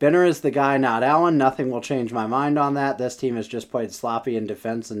 Benner is the guy, not Allen. Nothing will change my mind on that. This team has just played sloppy in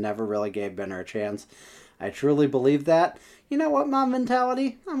defense and never really gave Benner a chance. I truly believe that. You know what, Mob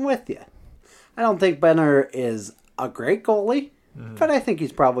Mentality? I'm with you. I don't think Benner is a great goalie, but I think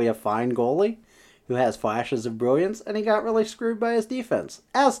he's probably a fine goalie who has flashes of brilliance, and he got really screwed by his defense,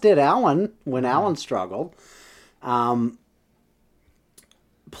 as did Allen when Allen struggled.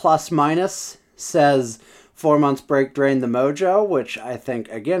 Plus Minus says 4 months break drained the mojo, which I think,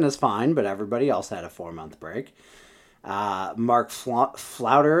 again, is fine, but everybody else had a 4-month break. Mark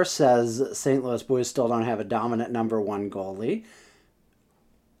Flouter says St. Louis Blues still don't have a dominant number 1 goalie.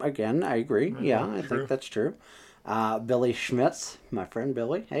 Again, I agree. I think that's true. Billy Schmitz, my friend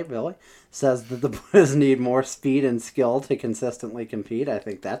Billy, hey Billy, says that the Blues need more speed and skill to consistently compete. I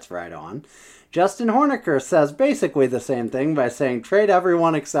think that's right on. Justin Horniker says basically the same thing by saying trade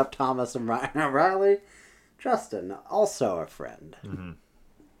everyone except Thomas and Ryan O'Reilly. Justin, also a friend. Mm-hmm.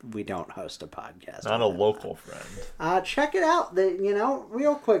 We don't host a podcast. Not a local friend. Check it out.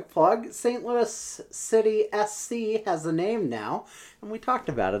 Real quick plug. St. Louis City SC has a name now, and we talked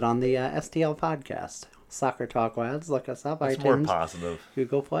about it on the STL podcast. Soccer Talk Lads, look us up. It's iTunes, more positive.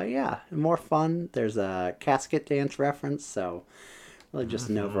 Google Play, yeah. More fun. There's a casket dance reference, so really just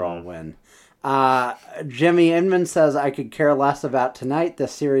an overall win. Jimmy Inman says, I could care less about tonight.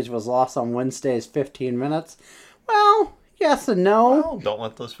 This series was lost on Wednesday's 15 minutes. Well, yes and no. Well, don't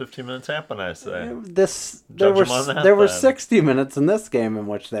let those 15 minutes happen, I say. There were 60 minutes in this game in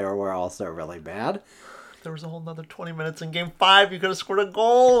which they were also really bad. There was a whole nother 20 minutes in Game 5 you could have scored a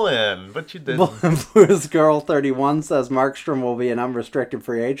goal in, but you didn't. Blues Girl 31 says Markstrom will be an unrestricted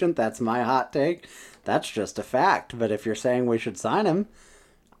free agent. That's my hot take. That's just a fact. But if you're saying we should sign him,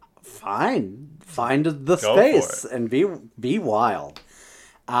 fine. Find the space and be wild.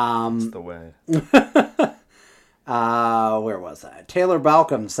 That's the way. Where was I? Taylor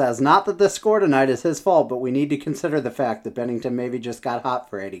Balcom says, not that this score tonight is his fault, but we need to consider the fact that Bennington maybe just got hot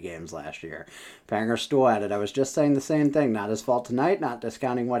for 80 games last year. Panger still added, I was just saying the same thing. Not his fault tonight, not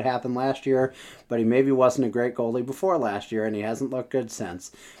discounting what happened last year, but he maybe wasn't a great goalie before last year, and he hasn't looked good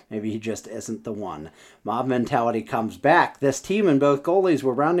since. Maybe he just isn't the one. Mob mentality comes back. This team and both goalies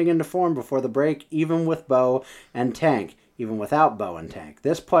were rounding into form before the break, even with Bo and Tank. Even without Bo and Tank.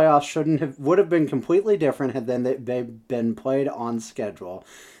 This playoff would have been completely different had they been played on schedule.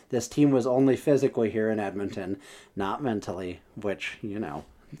 This team was only physically here in Edmonton, not mentally, which,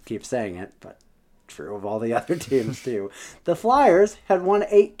 keep saying it, but true of all the other teams too. The Flyers had won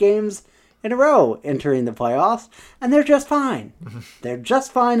 8 games in a row entering the playoffs, and they're just fine. They're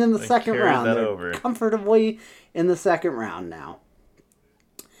just fine in the second round. They're comfortably in the second round now.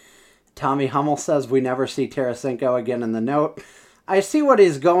 Tommy Hummel says we never see Tarasenko again in the note. I see what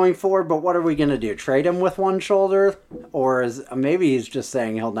he's going for, but what are we going to do? Trade him with one shoulder? Or maybe he's just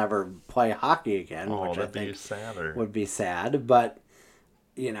saying he'll never play hockey again, which I think would be sad. But,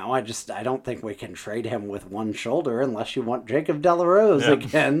 I don't think we can trade him with one shoulder unless you want Jacob Delarose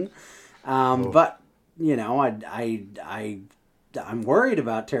again. But, I'm worried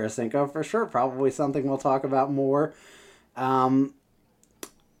about Tarasenko for sure. Probably something we'll talk about more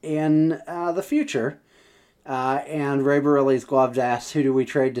in the future. And Ray Bareilles Gloves asks, who do we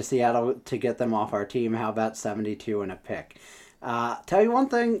trade to Seattle to get them off our team? How about 72 and a pick? Tell you one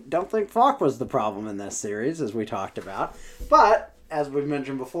thing, don't think Falk was the problem in this series, as we talked about. But, as we've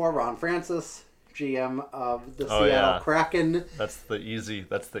mentioned before, Ron Francis, GM of the Seattle Kraken. That's the easy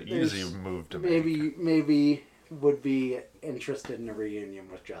move to make. Maybe would be interested in a reunion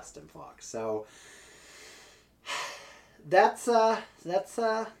with Justin Falk. So that's the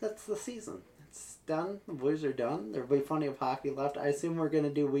season. It's done. The Blues are done. There'll be plenty of hockey left. I assume we're going to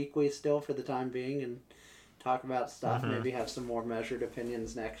do weekly still for the time being and talk about stuff. Mm-hmm. Maybe have some more measured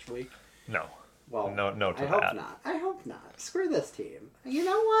opinions next week. No. Well, no to I hope not. I hope not. Screw this team. You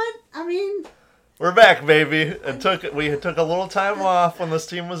know what? I mean, we're back, baby. We took a little time off when this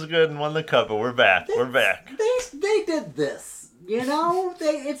team was good and won the cup, but we're back. We're back. They did this.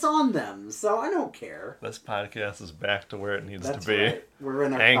 It's on them, so I don't care. This podcast is back to where it needs to be. Right. We're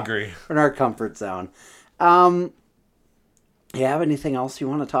in our angry. We're in our comfort zone. You have anything else you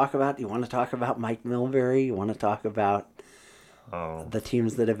want to talk about? You want to talk about Mike Milbury? You want to talk about the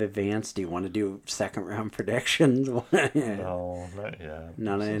teams that have advanced? Do you want to do second round predictions? No, not yet.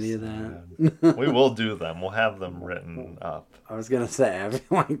 None of any of that. We will do them. We'll have them written up. I was going to say, I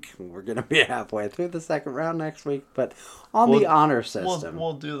feel like we're going to be halfway through the second round next week, but the honor system.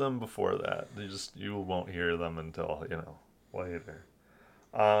 We'll do them before that. You won't hear them until, later.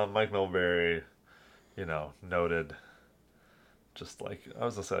 Mike Milbury, noted, just like, I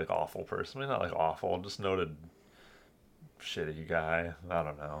was going to say, like, awful person. I mean, not like awful, just noted shitty guy. I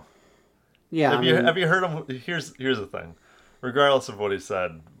don't know. Yeah. Have you heard him? Here's the thing. Regardless of what he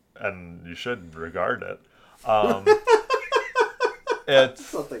said, and you should regard it, it's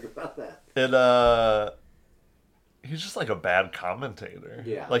something about that. He's just like a bad commentator.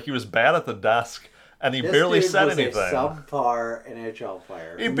 Yeah. Like he was bad at the desk, and he barely said anything. A subpar NHL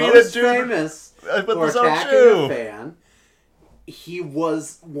player. He beat a dude famous for attacking a fan. He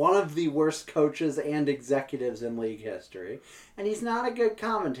was one of the worst coaches and executives in league history, and he's not a good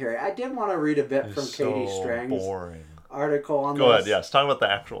commentary. I did want to read a bit from Katie Strang's article on this. Go ahead, yes. Talk about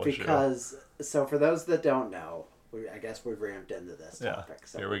the actual issue. Because, for those that don't know, I guess we've ramped into this topic,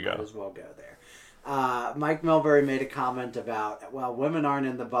 so here we go. Might as well go there. Mike Milbury made a comment about, well, women aren't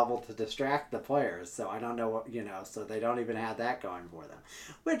in the bubble to distract the players, so I don't know what, so they don't even have that going for them.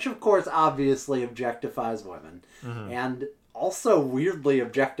 Which, of course, obviously objectifies women. And also weirdly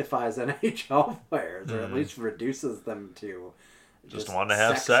objectifies NHL players, or at least reduces them to just want to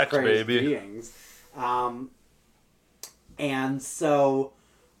have sex, baby. Beings. And so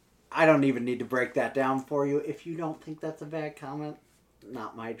I don't even need to break that down for you. If you don't think that's a bad comment,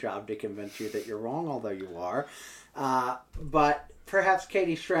 not my job to convince you that you're wrong, although you are. But perhaps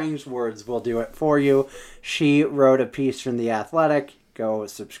Katie Strang's words will do it for you. She wrote a piece from The Athletic. Go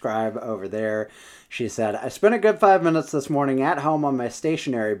subscribe over there. She said, I spent a good 5 minutes this morning at home on my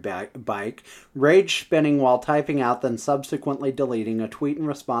stationary bike, rage spinning while typing out, then subsequently deleting a tweet in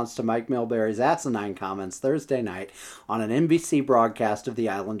response to Mike Milbury's asinine comments Thursday night on an NBC broadcast of the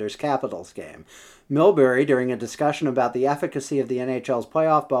Islanders Capitals game. Milbury, during a discussion about the efficacy of the NHL's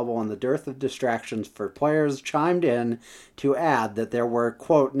playoff bubble and the dearth of distractions for players, chimed in to add that there were,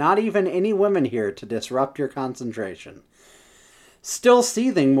 quote, not even any women here to disrupt your concentration. Still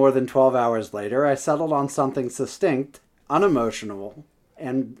seething more than 12 hours later, I settled on something succinct, unemotional,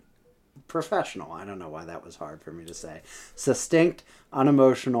 and professional. I don't know why that was hard for me to say. Succinct,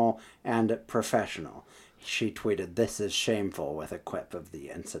 unemotional, and professional. She tweeted, this is shameful, with a quip of the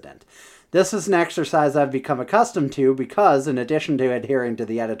incident. This is an exercise I've become accustomed to because, in addition to adhering to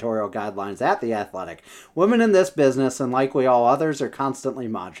the editorial guidelines at The Athletic, women in this business, and likely all others, are constantly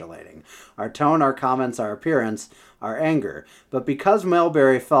modulating. Our tone, our comments, our appearance, our anger. But because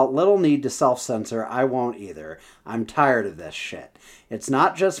Milbury felt little need to self-censor, I won't either. I'm tired of this shit. It's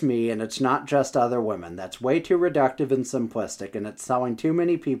not just me, and it's not just other women. That's way too reductive and simplistic, and it's selling too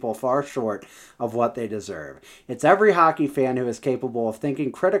many people far short of what they deserve. It's every hockey fan who is capable of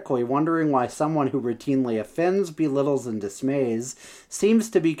thinking critically, wondering why someone who routinely offends, belittles, and dismays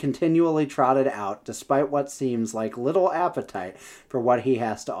seems to be continually trotted out, despite what seems like little appetite for what he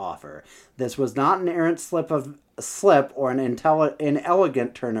has to offer. This was not an errant slip or an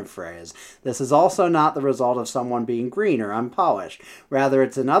inelegant turn of phrase. This is also not the result of someone being green or unpolished. Rather,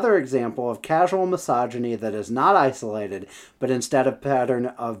 it's another example of casual misogyny that is not isolated, but instead a pattern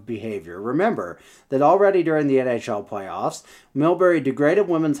of behavior. Remember that already during the NHL playoffs, Milbury degraded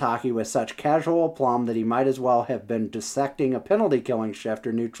women's hockey with such casual aplomb that he might as well have been dissecting a penalty-killing shift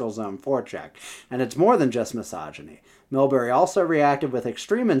or neutral zone forecheck. And it's more than just misogyny. Milbury also reacted with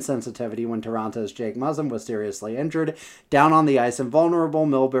extreme insensitivity when Toronto's Jake Muzzin was seriously injured. Down on the ice and vulnerable,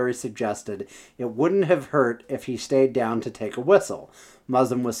 Milbury suggested it wouldn't have hurt if he stayed down to take a whistle.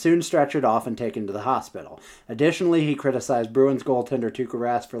 Muzzin was soon stretchered off and taken to the hospital. Additionally, he criticized Bruins goaltender Tuukka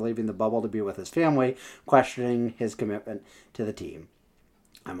Rask for leaving the bubble to be with his family, questioning his commitment to the team.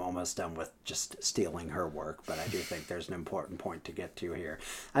 I'm almost done with just stealing her work, but I do think there's an important point to get to here.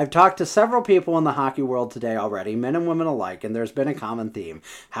 I've talked to several people in the hockey world today already, men and women alike, and there's been a common theme.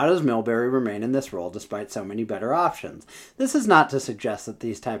 How does Milbury remain in this role despite so many better options? This is not to suggest that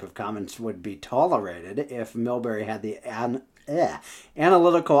these type of comments would be tolerated if Milbury had the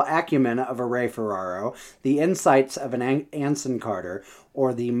analytical acumen of a Ray Ferraro, the insights of an Anson Carter,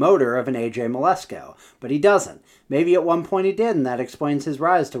 or the motor of an AJ Malesko. But he doesn't. Maybe at one point he did, and that explains his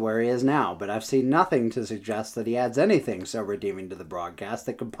rise to where he is now, but I've seen nothing to suggest that he adds anything so redeeming to the broadcast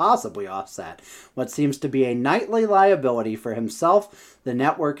that could possibly offset what seems to be a nightly liability for himself, the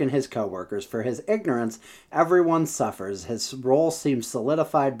network, and his coworkers. For his ignorance, everyone suffers. His role seems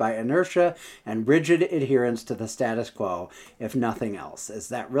solidified by inertia and rigid adherence to the status quo, if nothing else. Is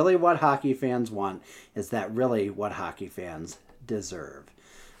that really what hockey fans want? Is that really what hockey fans deserve?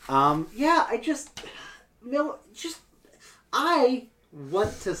 I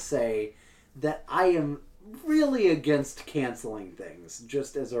want to say that I am really against canceling things,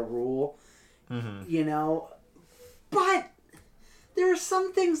 just as a rule, but there are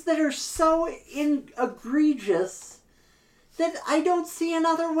some things that are so egregious that I don't see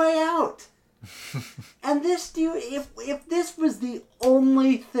another way out. And this dude, if this was the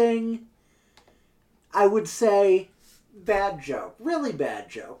only thing, I would say, bad joke. Really bad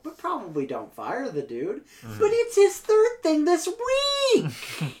joke. But probably don't fire the dude. But it's his third thing this week.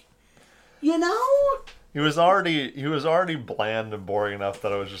 You know? He was already bland and boring enough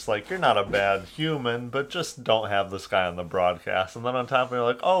that I was just like, you're not a bad human, but just don't have this guy on the broadcast. And then on top of it,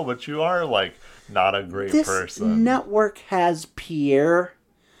 like, oh, but you are, like, not a great person. This network has Pierre,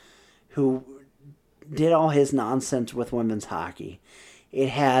 who did all his nonsense with women's hockey. It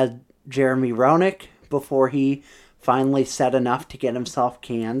had Jeremy Roenick before he finally said enough to get himself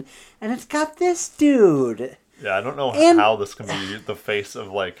canned. And it's got this dude. Yeah, I don't know how this can be the face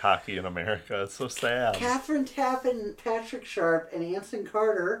of, like, hockey in America. It's so sad. Catherine Tappan, Patrick Sharp, and Anson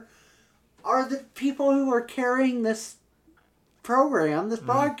Carter are the people who are carrying this program, this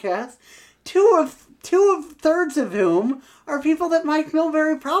broadcast. Two-thirds of whom are people that Mike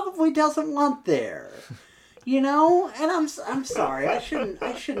Milbury probably doesn't want there. You know, and I'm sorry, I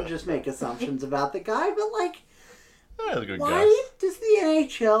shouldn't just make assumptions about the guy, but like, That's a good why guess. does the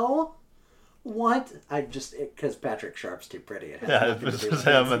NHL want? Because Patrick Sharp's too pretty. It has Yeah, nothing to it's do just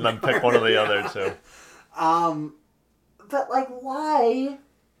with him, and then pick one of the other two. But like, why?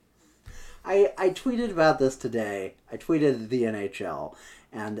 I tweeted about this today. I tweeted the NHL,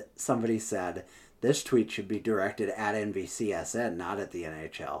 and somebody said this tweet should be directed at NBCSN, not at the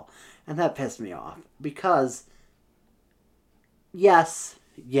NHL. And that pissed me off because, yes,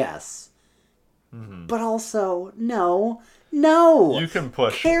 but also no. You can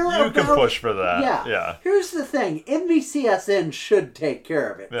push. Care You can about- push for that. Yeah. Yeah. Here's the thing: NBCSN should take care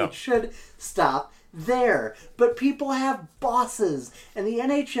of it. Yeah. It should stop there. But people have bosses, and the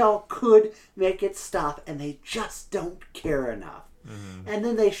NHL could make it stop, and they just don't care enough. And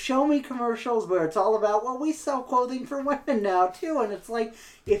then they show me commercials where it's all about, well, we sell clothing for women now too, and it's like,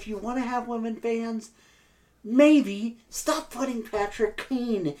 if you want to have women fans, maybe stop putting Patrick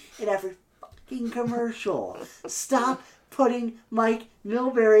Kane in every fucking commercial. Stop putting Mike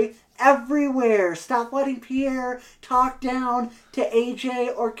Milbury everywhere. Stop letting Pierre talk down to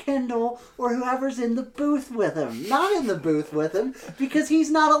AJ or Kendall or whoever's in the booth with him. Not in the booth with him because he's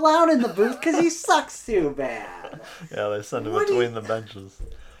not allowed in the booth because he sucks too bad. Yeah, they send him What do between the benches.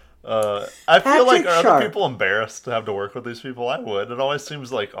 I feel like, Patrick are Sharp. other people embarrassed to have to work with these people? I would. It always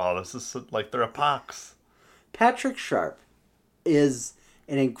seems like, oh, this is like they're a pox. Patrick Sharp is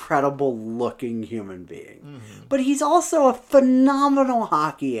an incredible looking human being. But he's also a phenomenal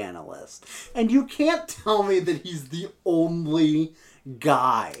hockey analyst. And you can't tell me that he's the only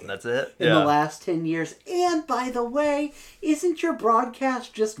guy That's it. in the last 10 years. And by the way, isn't your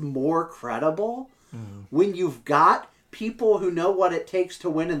broadcast just more credible when you've got people who know what it takes to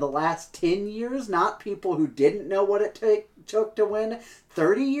win in the last 10 years, not people who didn't know what it took to win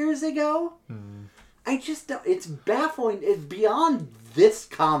 30 years ago? I just don't. It's baffling. It's beyond this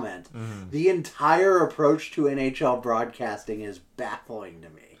comment. The entire approach to NHL broadcasting is baffling to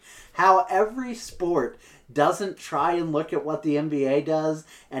me. How every sport doesn't try and look at what the NBA does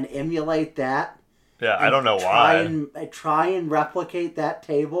and emulate that. Yeah, I don't know why. Try and replicate that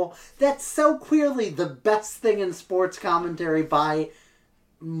table. That's so clearly the best thing in sports commentary by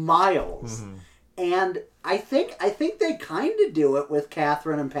miles. And I think they kind of do it with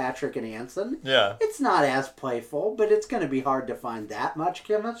Catherine and Patrick and Anson. Yeah. It's not as playful, but it's going to be hard to find that much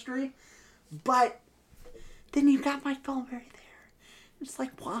chemistry. But then you got Mike Milbury there. It's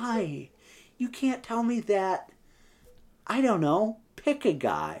like, why? You can't tell me that. I don't know. Pick a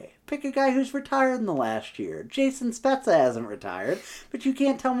guy. Pick a guy who's retired in the last year. Jason Spezza hasn't retired, but you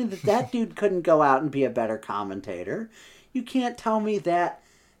can't tell me that dude couldn't go out and be a better commentator. You can't tell me that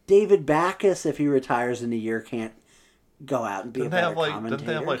David Backus, if he retires in a year, can't go out and be a better commentator. Didn't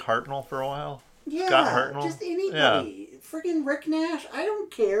they have like Hartnell for a while? Yeah, Scott Hartnell? just anybody. Friggin' Rick Nash. I don't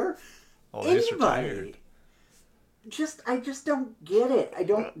care. Oh, he's Anybody. retired. I just don't get it. I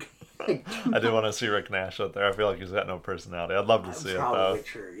don't. I do want to see Rick Nash out there. I feel like he's got no personality. I'd love to see it Probably though.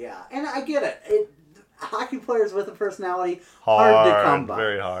 true, yeah. And I get it. Hockey players with a personality, hard to come by.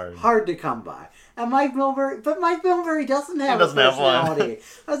 Very hard. Hard to come by. And Mike Milbury doesn't have doesn't a have one. personality.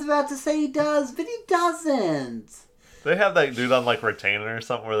 I was about to say he does, but he doesn't. They have that dude on like Retainer or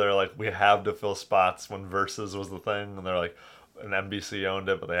something where they're like, we have to fill spots when Versus was the thing, and they're like, and NBC owned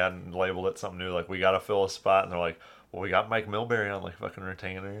it, but they hadn't labeled it something new. Like, we got to fill a spot, and they're like, well, we got Mike Milbury on like fucking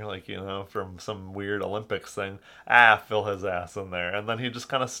Retainer, like, you know, from some weird Olympics thing. Fill his ass in there, and then he just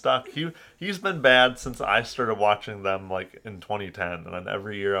kind of stuck. He's been bad since I started watching them like in 2010, and then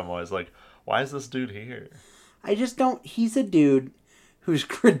every year I'm always like, why is this dude here? I just don't. He's a dude whose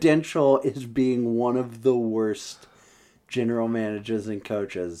credential is being one of the worst general managers and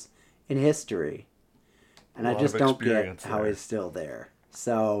coaches in history. And I just don't get how he's still there.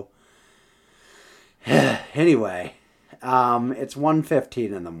 So, anyway, it's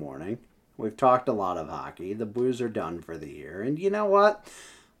 1:15 in the morning. We've talked a lot of hockey. The Blues are done for the year. And you know what?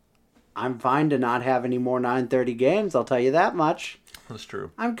 I'm fine to not have any more 9:30 games, I'll tell you that much. That's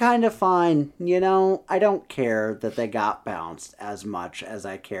true. I'm kind of fine. You know, I don't care that they got bounced as much as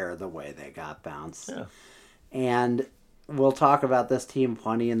I care the way they got bounced. Yeah. And we'll talk about this team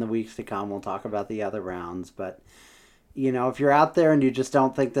plenty in the weeks to come. We'll talk about the other rounds. But, you know, if you're out there and you just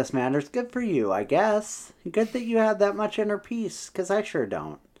don't think this matters, good for you, I guess. Good that you had that much inner peace, because I sure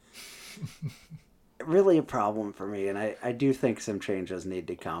don't. Really a problem for me, and I do think some changes need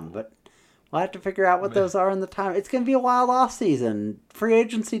to come. But We'll have to figure out what those are in the time. It's going to be a wild off season. Free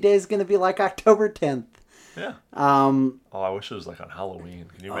agency day is going to be like October 10th. Yeah. Oh, I wish it was like on Halloween.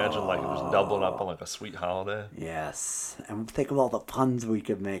 Can you imagine like it was doubling up on like a sweet holiday? Yes. And think of all the puns we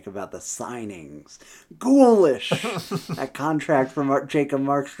could make about the signings. Ghoulish. That contract from Jacob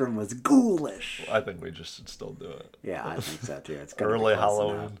Markstrom was ghoulish. I think we just should still do it. Yeah, I think so too. It's gonna Early be close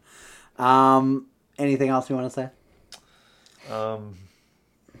Halloween. enough. Anything else you want to say?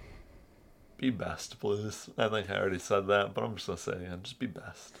 Be best, please. I think I already said that, but I'm just going to say it again. Just be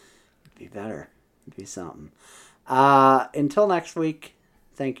best. Be better. Be something. Until next week,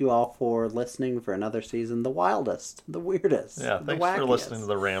 thank you all for listening for another season. The wildest, the weirdest. Yeah, the thanks for wackiest. listening to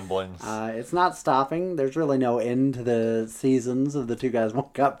the ramblings. It's not stopping. There's really no end to the seasons of the Two Guys One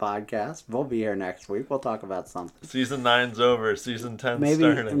Cup podcast. We'll be here next week. We'll talk about something. Season 9's over. Season 10's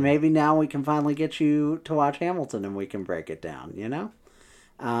starting. Maybe now we can finally get you to watch Hamilton and we can break it down, you know?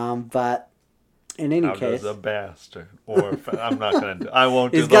 But in any How case... does a bastard? Or I'm not going to do I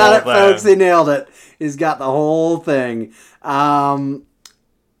won't do He's the whole got it, thing. folks. He nailed it. He's got the whole thing.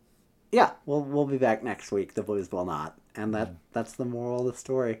 Yeah, we'll be back next week. The Blues will not. And that's the moral of the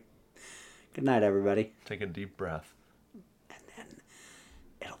story. Good night, everybody. Take a deep breath. And then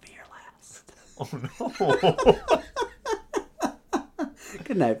it'll be your last. Oh, no.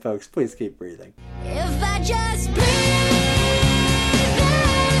 Good night, folks. Please keep breathing. If I just breathe.